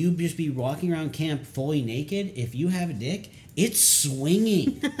will you just be walking around camp fully naked, if you have a dick, it's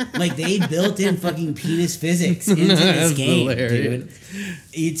swinging. Like they built in fucking penis physics into this game, dude.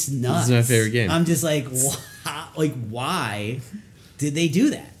 It's nuts. It's my favorite game. I'm just like, why did they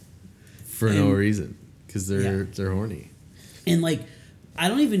do that? For no reason, because they're horny. And like, I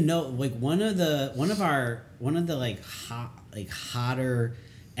don't even know. Like one of the hotter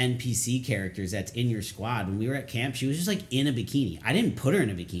NPC characters that's in your squad. When we were at camp, she was just like in a bikini. I didn't put her in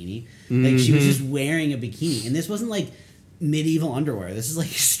a bikini. Like she was just wearing a bikini, and this wasn't like medieval underwear. This is like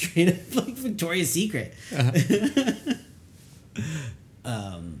straight up like Victoria's Secret.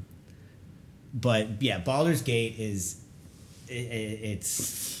 But yeah, Baldur's Gate is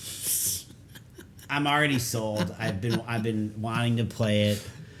it's. I'm already sold. I've been wanting to play it.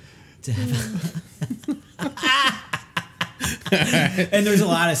 And there's a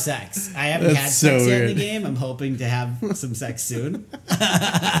lot of sex. I haven't had sex yet in the game. I'm hoping to have some sex soon.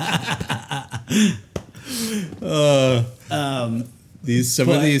 Some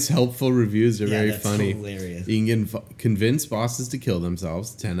of these helpful reviews are very funny. Hilarious. You can convince bosses to kill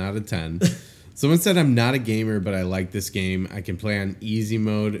themselves. 10 out of 10. Someone said I'm not a gamer, but I like this game. I can play on easy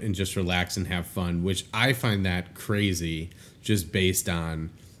mode and just relax and have fun, which I find that crazy just based on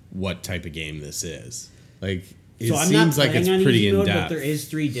what type of game this is. Like, it So I'm seems not like it's playing on pretty easy mode, in-depth. but there is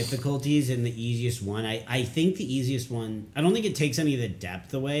 3 difficulties, and the easiest one, I think the easiest one, I don't think it takes any of the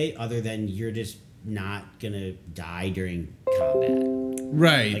depth away, other than you're just not gonna die during combat.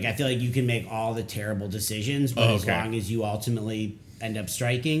 Right. Like, I feel like you can make all the terrible decisions, but as okay. long as you ultimately end up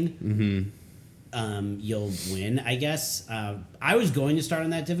striking, you'll win, I guess. I was going to start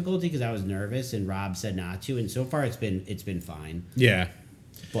on that difficulty because I was nervous, and Rob said not to, and so far it's been fine. Yeah.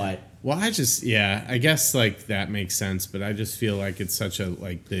 But Well, I guess like that makes sense, but I just feel like it's such a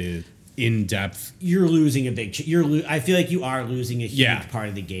like the in-depth. you're losing a big. I feel like you are losing a huge Yeah. part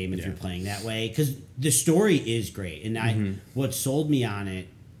of the game if you're playing that way, because the story is great, and what sold me on it,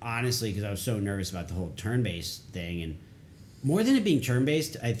 honestly, because I was so nervous about the whole turn-based thing, and more than it being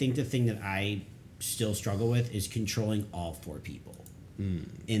turn-based, I think the thing that I still struggle with is controlling all 4 people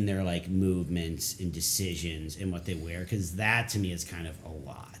in their like movements and decisions and what they wear, because that to me is kind of a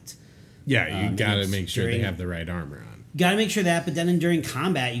lot. Yeah, you got to it's make sure they during- have the right armor on. Got to make sure that, but then during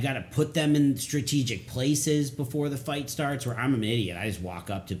combat, you got to put them in strategic places before the fight starts. Where I'm an idiot, I just walk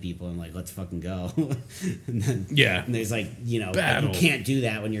up to people and like, let's fucking go. And then and there's like, Battle. you can't do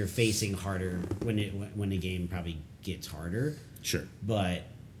that when you're facing harder when the game probably gets harder. Sure. But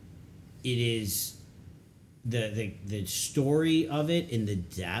it is the story of it and the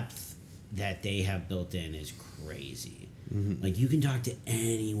depth that they have built in is crazy. Like, you can talk to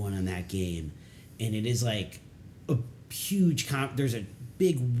anyone on that game, and it is like a huge there's a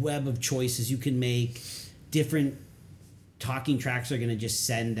big web of choices you can make. Different talking tracks are going to just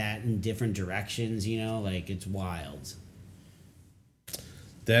send that in different directions, like, it's wild.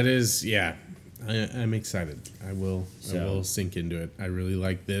 That is, yeah. I'm excited. I will sink into it. I really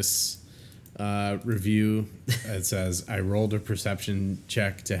like this review. It says, I rolled a perception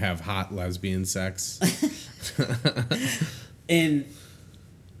check to have hot lesbian sex. And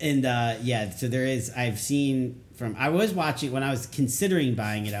so there is, I've seen I was watching, when I was considering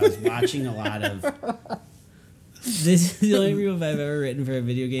buying it, I was watching a lot of, this is the only review I've ever written for a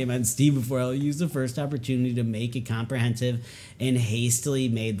video game on Steam before. I'll use the first opportunity to make a comprehensive and hastily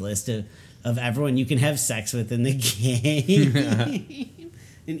made list of everyone you can have sex with in the game.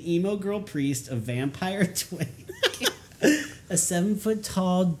 An emo girl priest, a vampire twin, a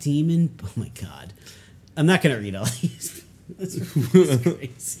 7-foot-tall demon. Oh my god. I'm not going to read all these. That's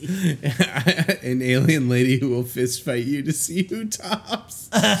crazy. An alien lady who will fist fight you to see who tops.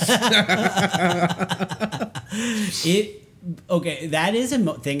 Okay, that is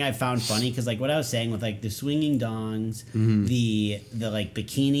a thing I found funny, because like what I was saying with like the swinging dongs, the like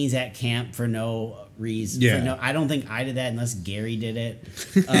bikinis at camp for no reason. Yeah. I don't think I did that unless Gary did it.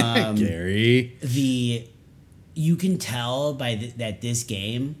 Gary. You can tell by that this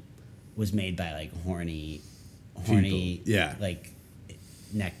game was made by like horny, yeah, like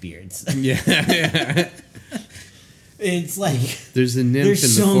neckbeards. Yeah. It's like There's a nymph there's in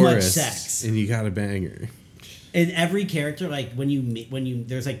the so much forest, sex. and you got a banger. And every character, like when you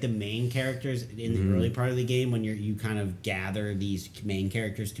there's like the main characters in the early part of the game, when you kind of gather these main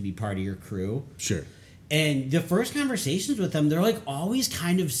characters to be part of your crew. Sure. And the first conversations with them, they're like always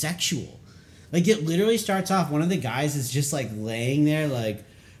kind of sexual. Like, it literally starts off, one of the guys is just like laying there, like,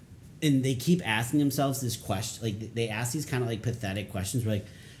 and they keep asking themselves this question. Like, they ask these kind of like pathetic questions, where, like,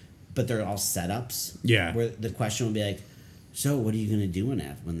 but they're all setups. Yeah. Where the question will be like, so what are you going to do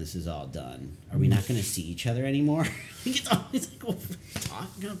when this is all done? Are we not going to see each other anymore? It's always like, what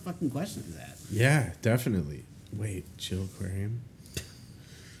kind of fucking question is that? Yeah, definitely. Wait, Chill Aquarium?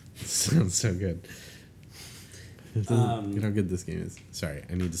 Sounds so good. You know how good this game is. Sorry,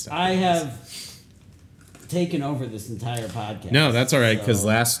 I need to stop. I have taken over this entire podcast. No, that's all right, because so-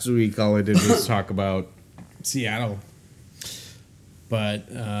 last week all I did was talk about Seattle.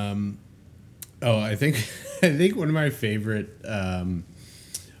 But I think one of my favorite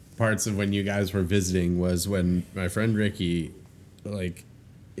parts of when you guys were visiting was when my friend Ricky like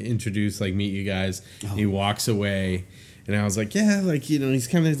introduced, like, meet you guys. Oh. He walks away. And I was like, yeah, like, you know, he's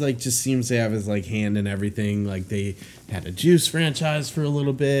kind of like, just seems to have his like hand in everything. Like, they had a juice franchise for a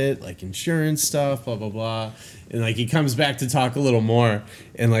little bit, like insurance stuff, blah, blah, blah. And like, he comes back to talk a little more.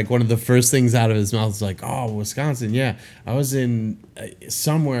 And like, one of the first things out of his mouth is like, oh, Wisconsin. Yeah. I was in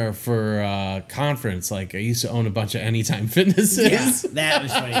somewhere for a conference. Like, I used to own a bunch of Anytime Fitnesses. Yeah, that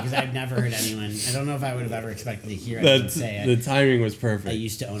was funny, because I've never heard anyone. I don't know if I would have ever expected to hear anyone say it. The timing was I perfect.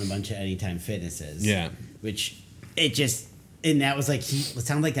 used to own a bunch of Anytime Fitnesses. Yeah. Which it just, and that was like, it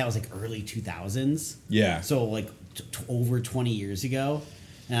sounded like that was like early 2000s. Yeah. So like over 20 years ago.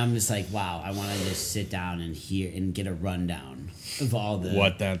 And I'm just like, wow, I want to just sit down and hear and get a rundown of all the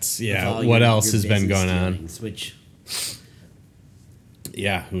what your else has been business going on. dealings, which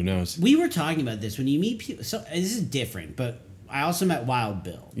Yeah, who knows? we were talking about this when you meet people. So this is different, but I also met Wild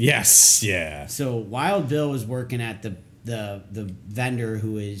Bill. Yes, yeah. So Wild Bill was working at the vendor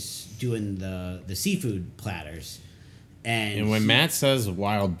who is doing the seafood platters. And when Matt says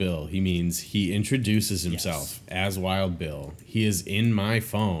Wild Bill, he means he introduces himself as Wild Bill. He is in my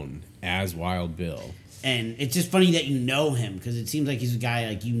phone as Wild Bill. And it's just funny that you know him, because it seems like he's a guy,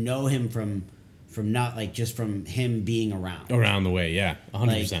 like, you know him from not, like, just from him being around. Around the way, yeah. 100%.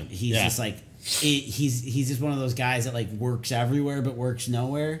 Like, he's just like, he's just one of those guys that, like, works everywhere but works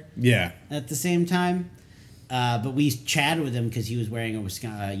nowhere. Yeah. At the same time. But we chatted with him because he was wearing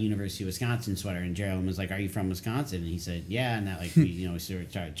a University of Wisconsin sweater, and Gerald was like, "Are you from Wisconsin?" And he said, "Yeah." And that, like, we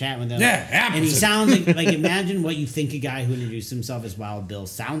started chatting with him. Yeah, and he sounds like imagine what you think a guy who introduced himself as Wild Bill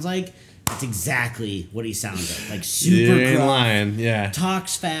sounds like. That's exactly what he sounds like super you ain't gruff, lying. Yeah,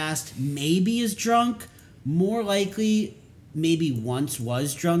 talks fast, maybe is drunk, more likely maybe once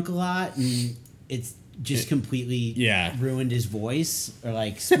was drunk a lot, and it's just completely ruined his voice, or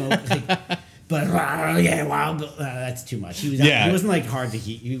like smoked. But Wild Bill, that's too much. He wasn't like hard to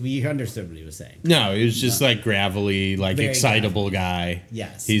hear. We understood what he was saying. No, he was just like gravelly, like very excitable guy.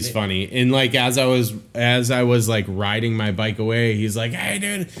 Yes, he's funny. And like as I was like riding my bike away, he's like, "Hey,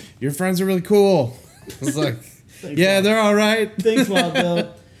 dude, your friends are really cool." I was like, "Yeah, they're all right." Thanks, Wild Bill.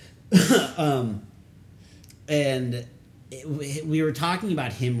 We were talking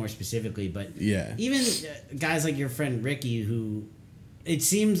about him more specifically, but even guys like your friend Ricky, who it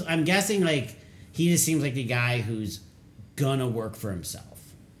seems, I'm guessing, like, he just seems like the guy who's gonna work for himself.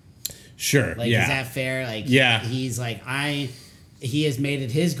 Sure. Like, is that fair? Like, he's like, he has made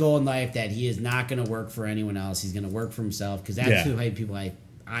it his goal in life that he is not gonna work for anyone else. He's gonna work for himself, because that's who people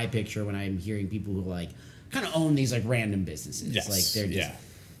I picture when I'm hearing people who like kind of own these like random businesses. Yes. Like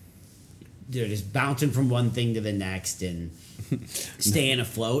they're just bouncing from one thing to the next and staying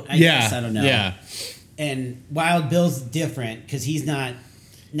afloat. I guess, I don't know. Yeah. And Wild Bill's different because he's not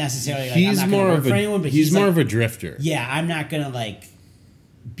necessarily like, he's I'm not going to work for anyone, but he's more like, of a drifter. Yeah, I'm not going to like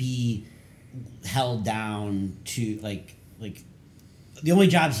be held down to like the only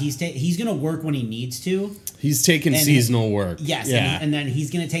jobs he's going to work when he needs to. He's taking seasonal work. Yes, and then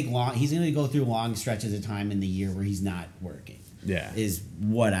he's going to go through long stretches of time in the year where he's not working. Yeah. Is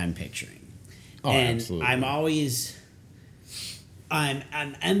what I'm picturing. Oh, and absolutely.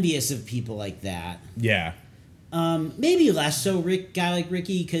 I'm envious of people like that. Yeah. Maybe less so guy like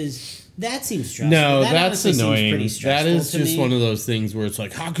Ricky, because that seems stressful. No, that that's annoying. That is just one of those things where it's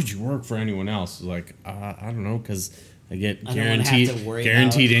like, how could you work for anyone else? Like, I don't know, because I get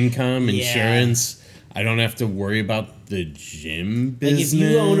guaranteed income, insurance. I don't have to worry about the gym business. Like,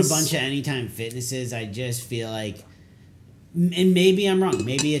 if you own a bunch of Anytime Fitnesses, I just feel like, and maybe I'm wrong.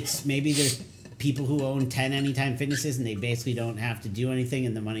 Maybe there's people who own 10 Anytime Fitnesses and they basically don't have to do anything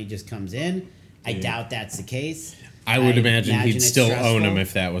and the money just comes in. I doubt that's the case. I would imagine he'd still stressful. own them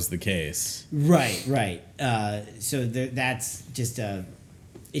if that was the case. Right. So that's just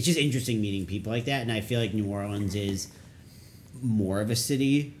it's just interesting meeting people like that, and I feel like New Orleans is more of a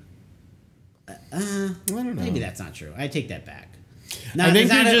city. I don't know. Maybe that's not true. I take that back. I think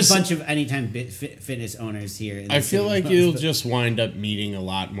there's not a bunch of Anytime Fitness owners here. I feel like you'll just wind up meeting a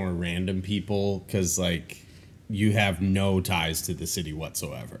lot more random people because, like, you have no ties to the city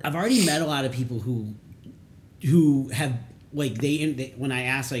whatsoever. I've already met a lot of people who have, like, they when I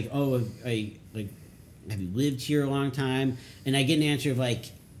ask, like, oh, have you lived here a long time? And I get an answer of, like,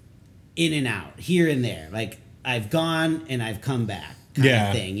 in and out, here and there. Like, I've gone and I've come back kind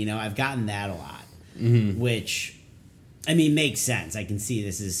of thing. You know, I've gotten that a lot, which, I mean, makes sense. I can see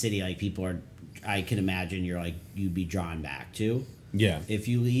this is a city, like, people are, I can imagine you'd be drawn back to. Yeah. If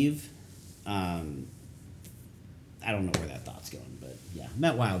you leave. I don't know where that thought's going, but yeah,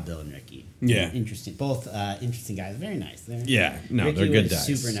 met Wild Bill and Ricky. Yeah, interesting. Both interesting guys. Very nice. Ricky they're good guys.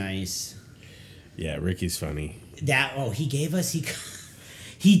 Super nice. Yeah, Ricky's funny. He gave us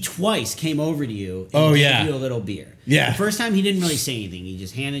he twice came over to you and gave you a little beer. Yeah. The first time he didn't really say anything. He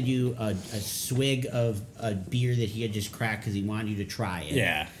just handed you a swig of a beer that he had just cracked because he wanted you to try it.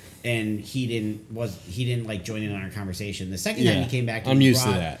 Yeah. And he didn't like join in on our conversation. The second time he came back, I'm used to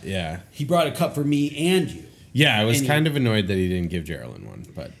that. Yeah. He brought a cup for me and you. Yeah, I was kind of annoyed that he didn't give Geraldine one,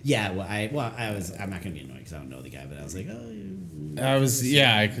 but yeah, I'm not gonna be annoyed because I don't know the guy, but I was like, I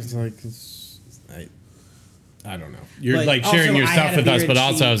don't know. You're but like sharing your stuff with us, but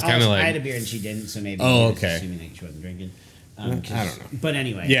also I was kind of like, I had a beer and she didn't, so maybe assuming that she wasn't drinking. I don't know. But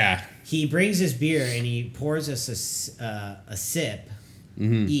anyway, he brings this beer and he pours us a sip,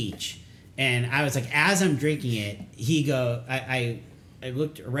 each. And I was like, as I'm drinking it, I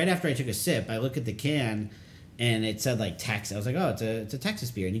looked right after I took a sip. I look at the can, and it said like Texas. I was like, oh, it's a Texas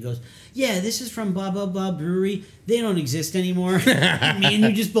beer. And he goes, yeah, this is from blah blah blah brewery. They don't exist anymore. Me and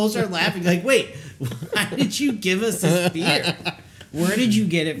you just both started laughing. Like, wait, why did you give us this beer? Where did you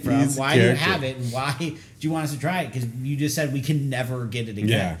get it from? He's a Why do you character. have it? And why do you want us to try it? Because you just said we can never get it again.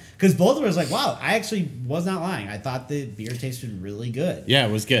 Yeah. Because both of us were like, wow, I actually was not lying. I thought the beer tasted really good. Yeah,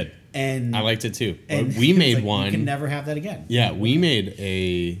 it was good. And I liked it too. and We it's made like, one. You can never have that again. Yeah, we made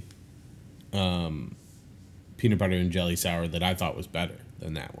a peanut butter and jelly sour that I thought was better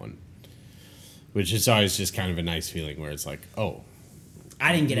than that one. Which is always just kind of a nice feeling where it's like, oh.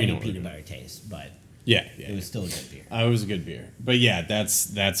 I didn't get We any know peanut butter taste, but Yeah. it was still a good beer. It was a good beer. But yeah,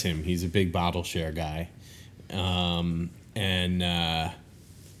 that's him. He's a big bottle share guy.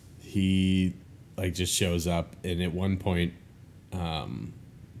 He like just shows up, and at one point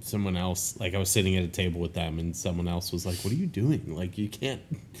someone else, like I was sitting at a table with them, and someone else was like, what are you doing? Like you can't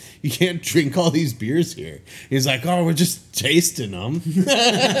drink all these beers here. He's like, oh, we're just tasting them.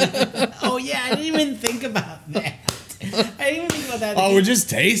 Oh yeah, I didn't even think about that. I didn't even think about that. Oh, we're just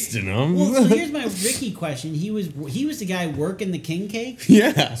tasting them. Well, so here's my Ricky question. He was the guy working the king cake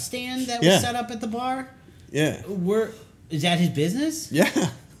Yeah. stand that was Yeah. set up at the bar. Yeah. Is that his business?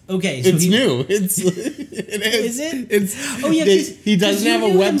 Yeah. Okay, so It's new. It is. Is it? It's. Oh, yeah, 'cause- He doesn't 'cause you have a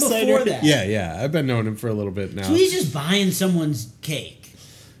knew him website. before Or, that. yeah. I've been knowing him for a little bit now. So he's just buying someone's cake.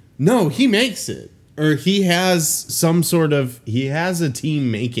 No, he makes it, or he has some sort of. He has a team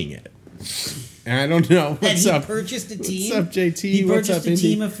making it, and I don't know And what's he up. purchased a team. What's up, JT? He What's purchased up, a Indy?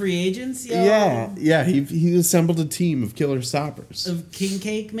 team of free agents. Yo. Yeah. He assembled a team of killer stoppers. Of king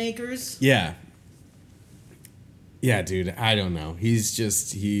cake makers. Yeah. Yeah, dude. I don't know. He's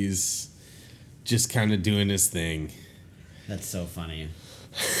just kind of doing his thing. That's so funny.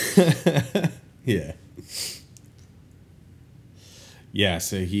 Yeah. Yeah,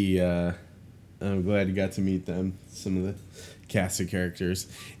 so I'm glad you got to meet them, some of the cast of characters.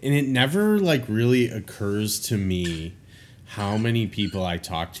 And it never, like, really occurs to me how many people I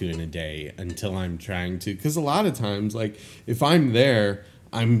talk to in a day until I'm trying to... Because a lot of times, like, if I'm there,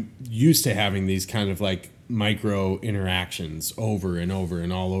 I'm used to having these kind of, like, micro interactions over and over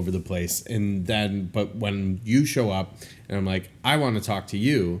and all over the place. And then, but when you show up and I'm like, I want to talk to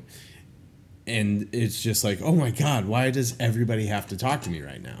you... And it's just like, oh my God, why does everybody have to talk to me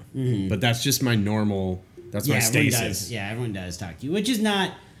right now? Mm-hmm. But that's just my normal, that's my stasis. Everyone does talk to you, which is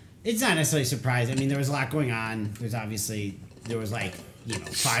not, it's not necessarily surprising. I mean, there was a lot going on. There was like,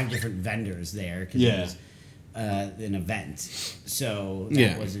 5 different vendors there. Cause it was an event. So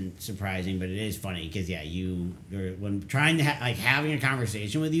that wasn't surprising, but it is funny because, when trying to, having a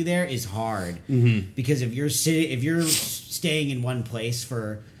conversation with you there is hard. Mm-hmm. Because if you're staying in one place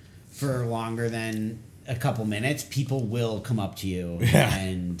for longer than a couple minutes, people will come up to you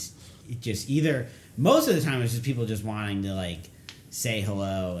and it just either most of the time it's just people just wanting to like say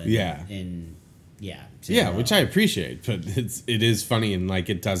hello and say hello. Which I appreciate, but it is funny and like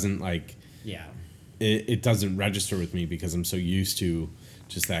it doesn't like it doesn't register with me because I'm so used to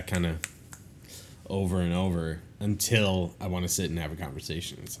just that kind of over and over until I want to sit and have a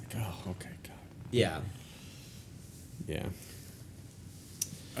conversation. It's like, oh, okay, God. Yeah.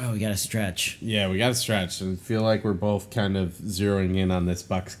 Oh, we got to stretch. Yeah, we got to stretch and feel like we're both kind of zeroing in on this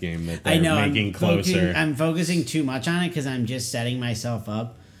Bucks game that they're I know, making closer. I'm focusing too much on it because I'm just setting myself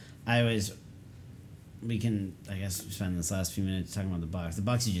up. We can, I guess, spend this last few minutes talking about the Bucks. The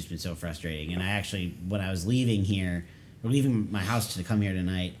Bucks have just been so frustrating. And I actually, when I was leaving my house to come here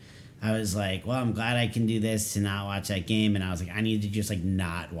tonight, I was like, well, I'm glad I can do this to not watch that game. And I was like, I need to just like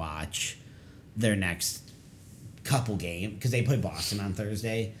not watch their next couple game because they play Boston on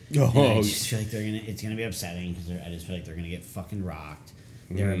Thursday. And I just feel like it's gonna be upsetting because I just feel like they're gonna get fucking rocked.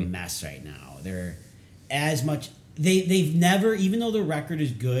 They're a mess right now. They're as much they've never, even though the record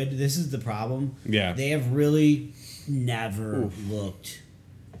is good, this is the problem. Yeah, they have really never looked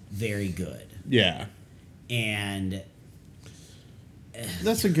very good. Yeah, and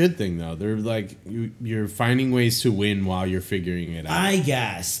that's a good thing though. They're like you're finding ways to win while you're figuring it out. I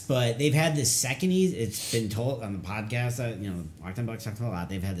guess, but they've had the second easy. It's been told on the podcast that Locked On Bucks talked about a lot.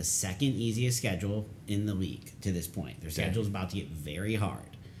 They've had the second easiest schedule in the league to this point. Their schedule's about to get very hard.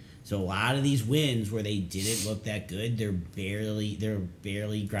 So a lot of these wins where they didn't look that good, they're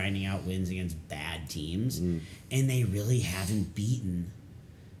barely grinding out wins against bad teams, and they really haven't beaten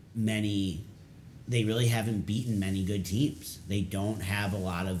many. They really haven't beaten many good teams. They don't have a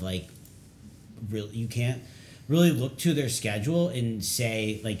lot of you can't really look to their schedule and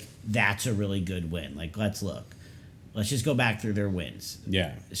say like that's a really good win. Like let's look. let's just go back through their wins.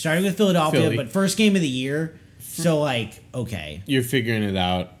 Yeah. Starting with Philadelphia, Philly. but first game of the year. So, like, okay. You're figuring it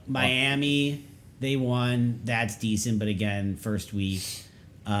out. Miami, they won. That's decent, but again, first week.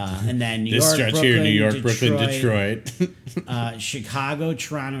 And then New This York, stretch Brooklyn, here, New York, Detroit, Brooklyn, Detroit. Chicago,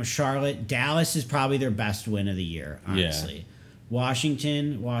 Toronto, Charlotte. Dallas is probably their best win of the year, honestly. Yeah.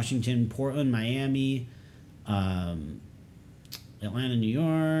 Washington, Portland, Miami, Atlanta, New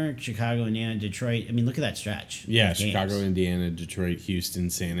York, Chicago, Indiana, Detroit. I mean, look at that stretch. Yeah, of games. Chicago, Indiana, Detroit, Houston,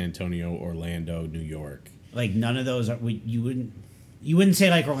 San Antonio, Orlando, New York. Like, none of those are, you wouldn't say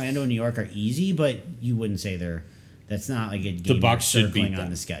like Orlando and New York are easy, but you wouldn't say that's not like a game The Bucks you're should beat circling them. on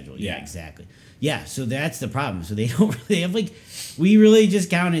the schedule. Yeah. Yeah, exactly. Yeah, so that's the problem. So they don't really have like, we really just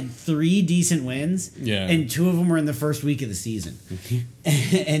counted 3 decent wins. Yeah. And 2 of them were in the first week of the season.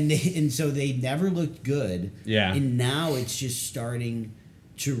 and so they never looked good. Yeah. And now it's just starting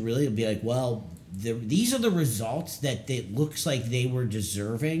to really be like, well, these are the results that it looks like they were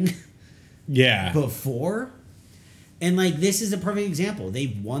deserving. Yeah. Before. And like this is a perfect example.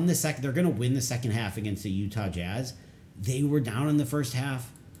 They've won they're gonna win the second half against the Utah Jazz. They were down in the first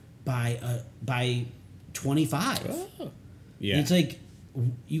half by 25. Oh. Yeah. It's like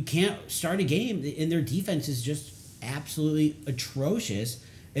you can't start a game and their defense is just absolutely atrocious.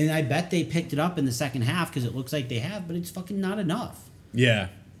 And I bet they picked it up in the second half because it looks like they have, but it's fucking not enough. Yeah.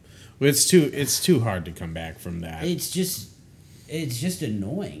 Well, it's too hard to come back from that. It's just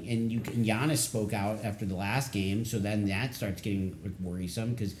annoying. And Giannis spoke out after the last game, so then that starts getting like,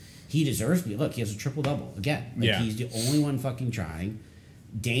 worrisome because he deserves to be. Look, he has a triple-double again. Like, yeah. He's the only one fucking trying.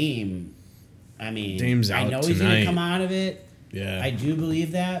 Dame's out I know he's going tonight. to come out of it. Yeah. I do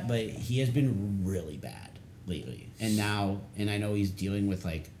believe that, but he has been really bad lately. And I know he's dealing with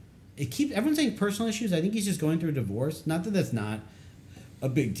like, everyone's saying personal issues. I think he's just going through a divorce. Not that that's not a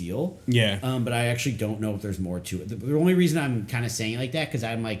big deal. Yeah. But I actually don't know if there's more to it. The only reason I'm kind of saying it like that because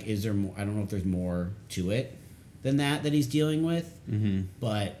I'm like, is there more? I don't know if there's more to it than that he's dealing with. Mm-hmm.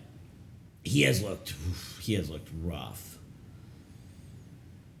 But he has looked rough.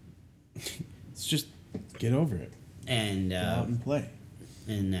 It's just get over it. And Go out and play.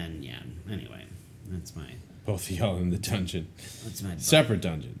 And then anyway, that's my Both of y'all in the dungeon. that's my Separate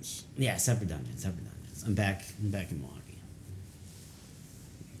dungeons. Yeah, separate dungeons. I'm back in Milwaukee.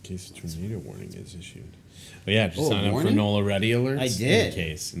 In case a tornado warning is issued. But yeah, just Oh, sign up for warning? NOLA Ready alerts. I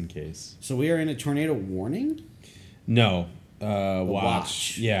did. In case. So we are in a tornado warning. No. Watch.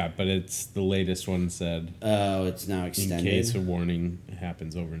 watch. Yeah, but it's the latest one said Oh, it's now in extended. case a warning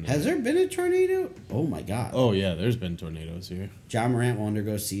happens overnight. Has there been a tornado? Oh my God. Oh yeah, there's been tornadoes here. John Morant will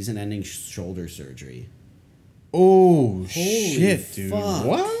undergo season-ending shoulder surgery. Oh Holy shit, dude! fuck.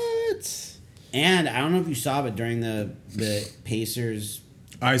 What? And I don't know if you saw, but during the Pacers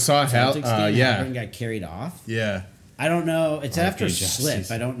I saw Celtics game, yeah, Harden got carried off. yeah. I don't know. It's after Okay, slip. Justice.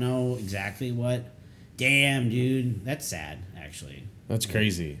 I don't know exactly what. Damn, dude, that's sad. Actually, That's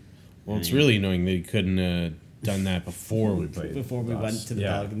crazy. Well, it's really annoying they couldn't done that before we played. before we went to the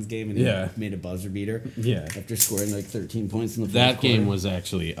Yeah. Pelicans game and Yeah. made a buzzer beater. Yeah. After scoring like 13 points in the fourth That game quarter. was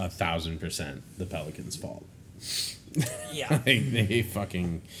actually 1,000% the Pelicans' fault. Yeah. Like, they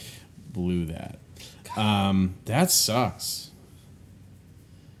fucking blew that. That sucks.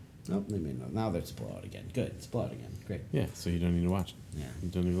 Nope, they made no. Now there's a blowout again. Good, it's a blowout again. Great. Yeah, so you don't need to watch it. Yeah. You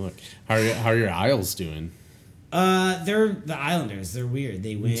don't even look. How are your Isles doing? They're the Islanders. They're weird.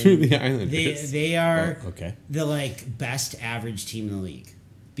 They win. They're the Islanders. They are Oh, okay. the like best average team in the league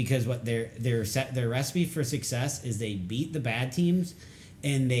because what their recipe for success is they beat the bad teams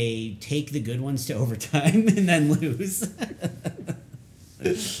and they take the good ones to overtime and then lose.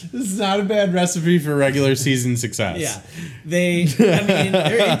 This is not a bad recipe for regular season success. Yeah, they're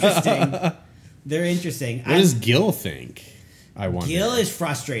interesting. They're interesting. What does Gil think? I wonder. Gil is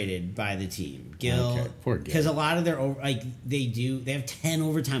frustrated by the team. Okay, poor Gil. Because a lot of their they have 10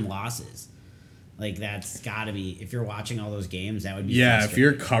 overtime losses. Like that's got to be, if you're watching all those games, that would be Yeah, if frustrating.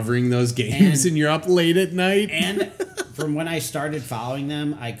 you're covering those games and you're up late at night. And from when I started following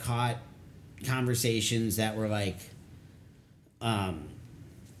them, I caught conversations that were like,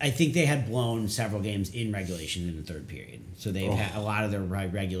 I think they had blown several games in regulation in the third period. So they've had a lot of their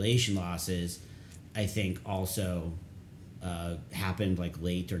regulation losses, I think, also happened like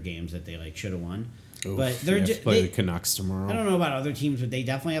late or games that they like should have won. Oof, But they're you have to just play the Canucks tomorrow. I don't know about other teams, but they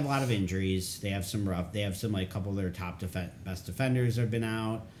definitely have a lot of injuries. They have some like a couple of their top best defenders have been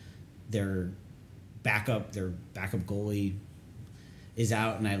out. Their backup goalie is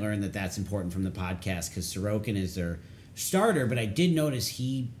out, and I learned that that's important from the podcast because Sorokin is their starter. But I did notice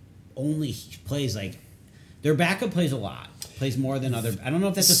he plays like their backup plays a lot, plays more than other. I don't know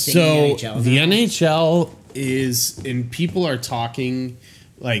if that's a thing in the NHL. The NHL and people are talking,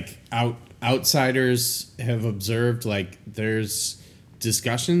 like outsiders have observed, like there's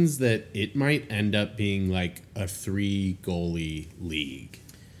discussions that it might end up being like a 3 goalie league.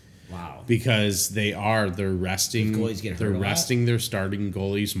 Wow. Because they're resting, goalies get hurt a lot. resting their starting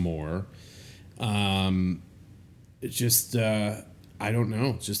goalies more. It's just I don't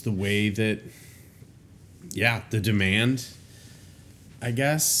know, just the way that, the demand, I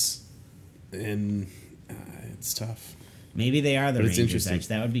guess, and it's tough. Maybe they are the But it's Rangers. interesting.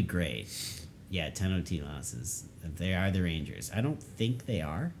 Actually, that would be great. Yeah, 10 OT losses. If they are the Rangers, I don't think they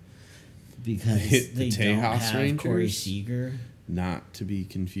are, because Hit they the don't Tejas have Rangers? Corey Seager Not to be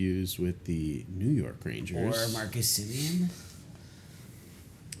confused with the New York Rangers. or Marcus Semien.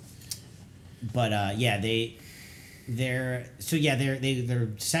 But their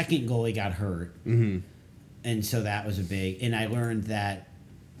second goalie got hurt, and so that was a big. And I learned that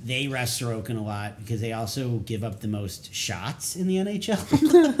they rest Sorokin a lot because they also give up the most shots in the NHL.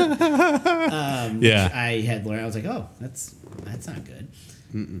 Which I had learned. I was like, oh, that's not good.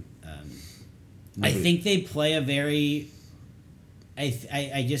 I think they play a very.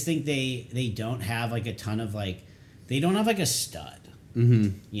 I just think they don't have like a ton of like. They don't have like a stud.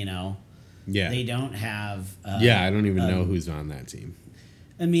 You know. Yeah. They don't have. I don't even know who's on that team.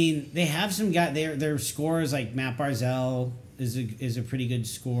 I mean, they have some guy. Their scorers like Matt Barzal is a pretty good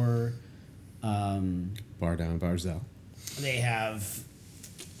scorer. Bar down Barzell. They have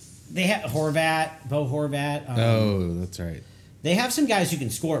Horvat, Bo Horvat. That's right. They have some guys who can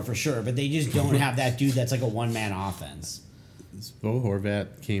score for sure, but they just don't have that dude that's like a one-man offense. Bo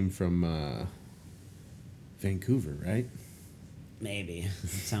Horvat came from Vancouver, right? Maybe.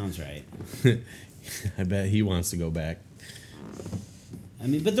 Sounds right. I bet he wants to go back. I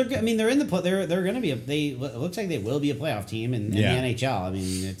mean, but they're in the they're going to be it looks like they will be a playoff team in the NHL. I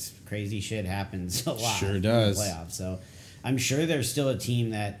mean, it's crazy shit happens a lot. Sure does. In the playoffs. So I'm sure they're still a team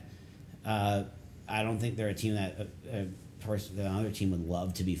that I don't think they're a team that the other team would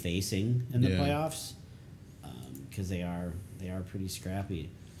love to be facing in the playoffs, because they are pretty scrappy.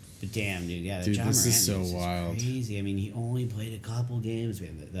 But damn, dude, Dude, John this is Morant so news wild. crazy. I mean, he only played a couple games.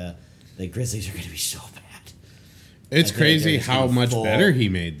 Man, the Grizzlies are going to be so bad. It's I feel like crazy they're just how gonna much fall. better he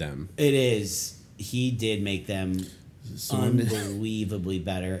made them. It is. He did make them Someone- unbelievably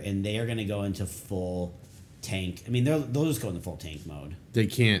better, and they are going to go into full tank. I mean, they'll just go into full tank mode. They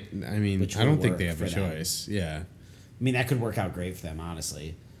can't. I mean, Which I don't will think they work have a for them. choice. Yeah, I mean, that could work out great for them,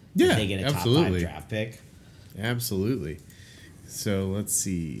 honestly. Yeah, if they get a absolutely. top 5 draft pick. absolutely. So let's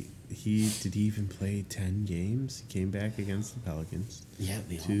see. Did he even play 10 games? He came back against the Pelicans. Yeah,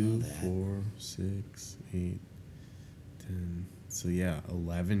 we all 2, know that. 4, 6, 8, 10. So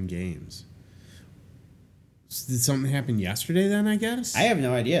 11 games. So did something happen yesterday then, I guess? I have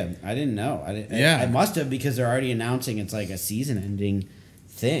no idea. I didn't know. I must have, because they're already announcing it's like a season-ending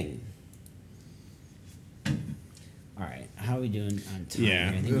thing. All right, how are we doing on time? Yeah,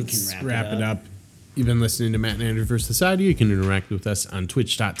 I think let's we can wrap it up. You've been listening to Matt and Andrew vs. Society. You can interact with us on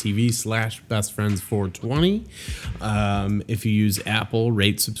twitch.tv/bestfriends420. If you use Apple,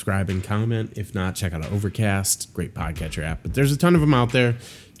 rate, subscribe, and comment. If not, check out Overcast. Great podcatcher app. But there's a ton of them out there.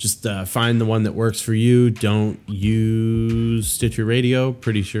 Just find the one that works for you. Don't use Stitcher Radio.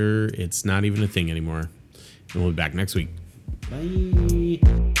 Pretty sure it's not even a thing anymore. And we'll be back next week. Bye.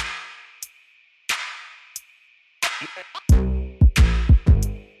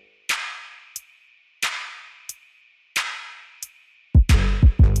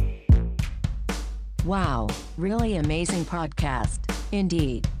 Wow, really amazing podcast.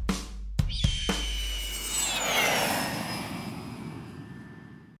 Indeed.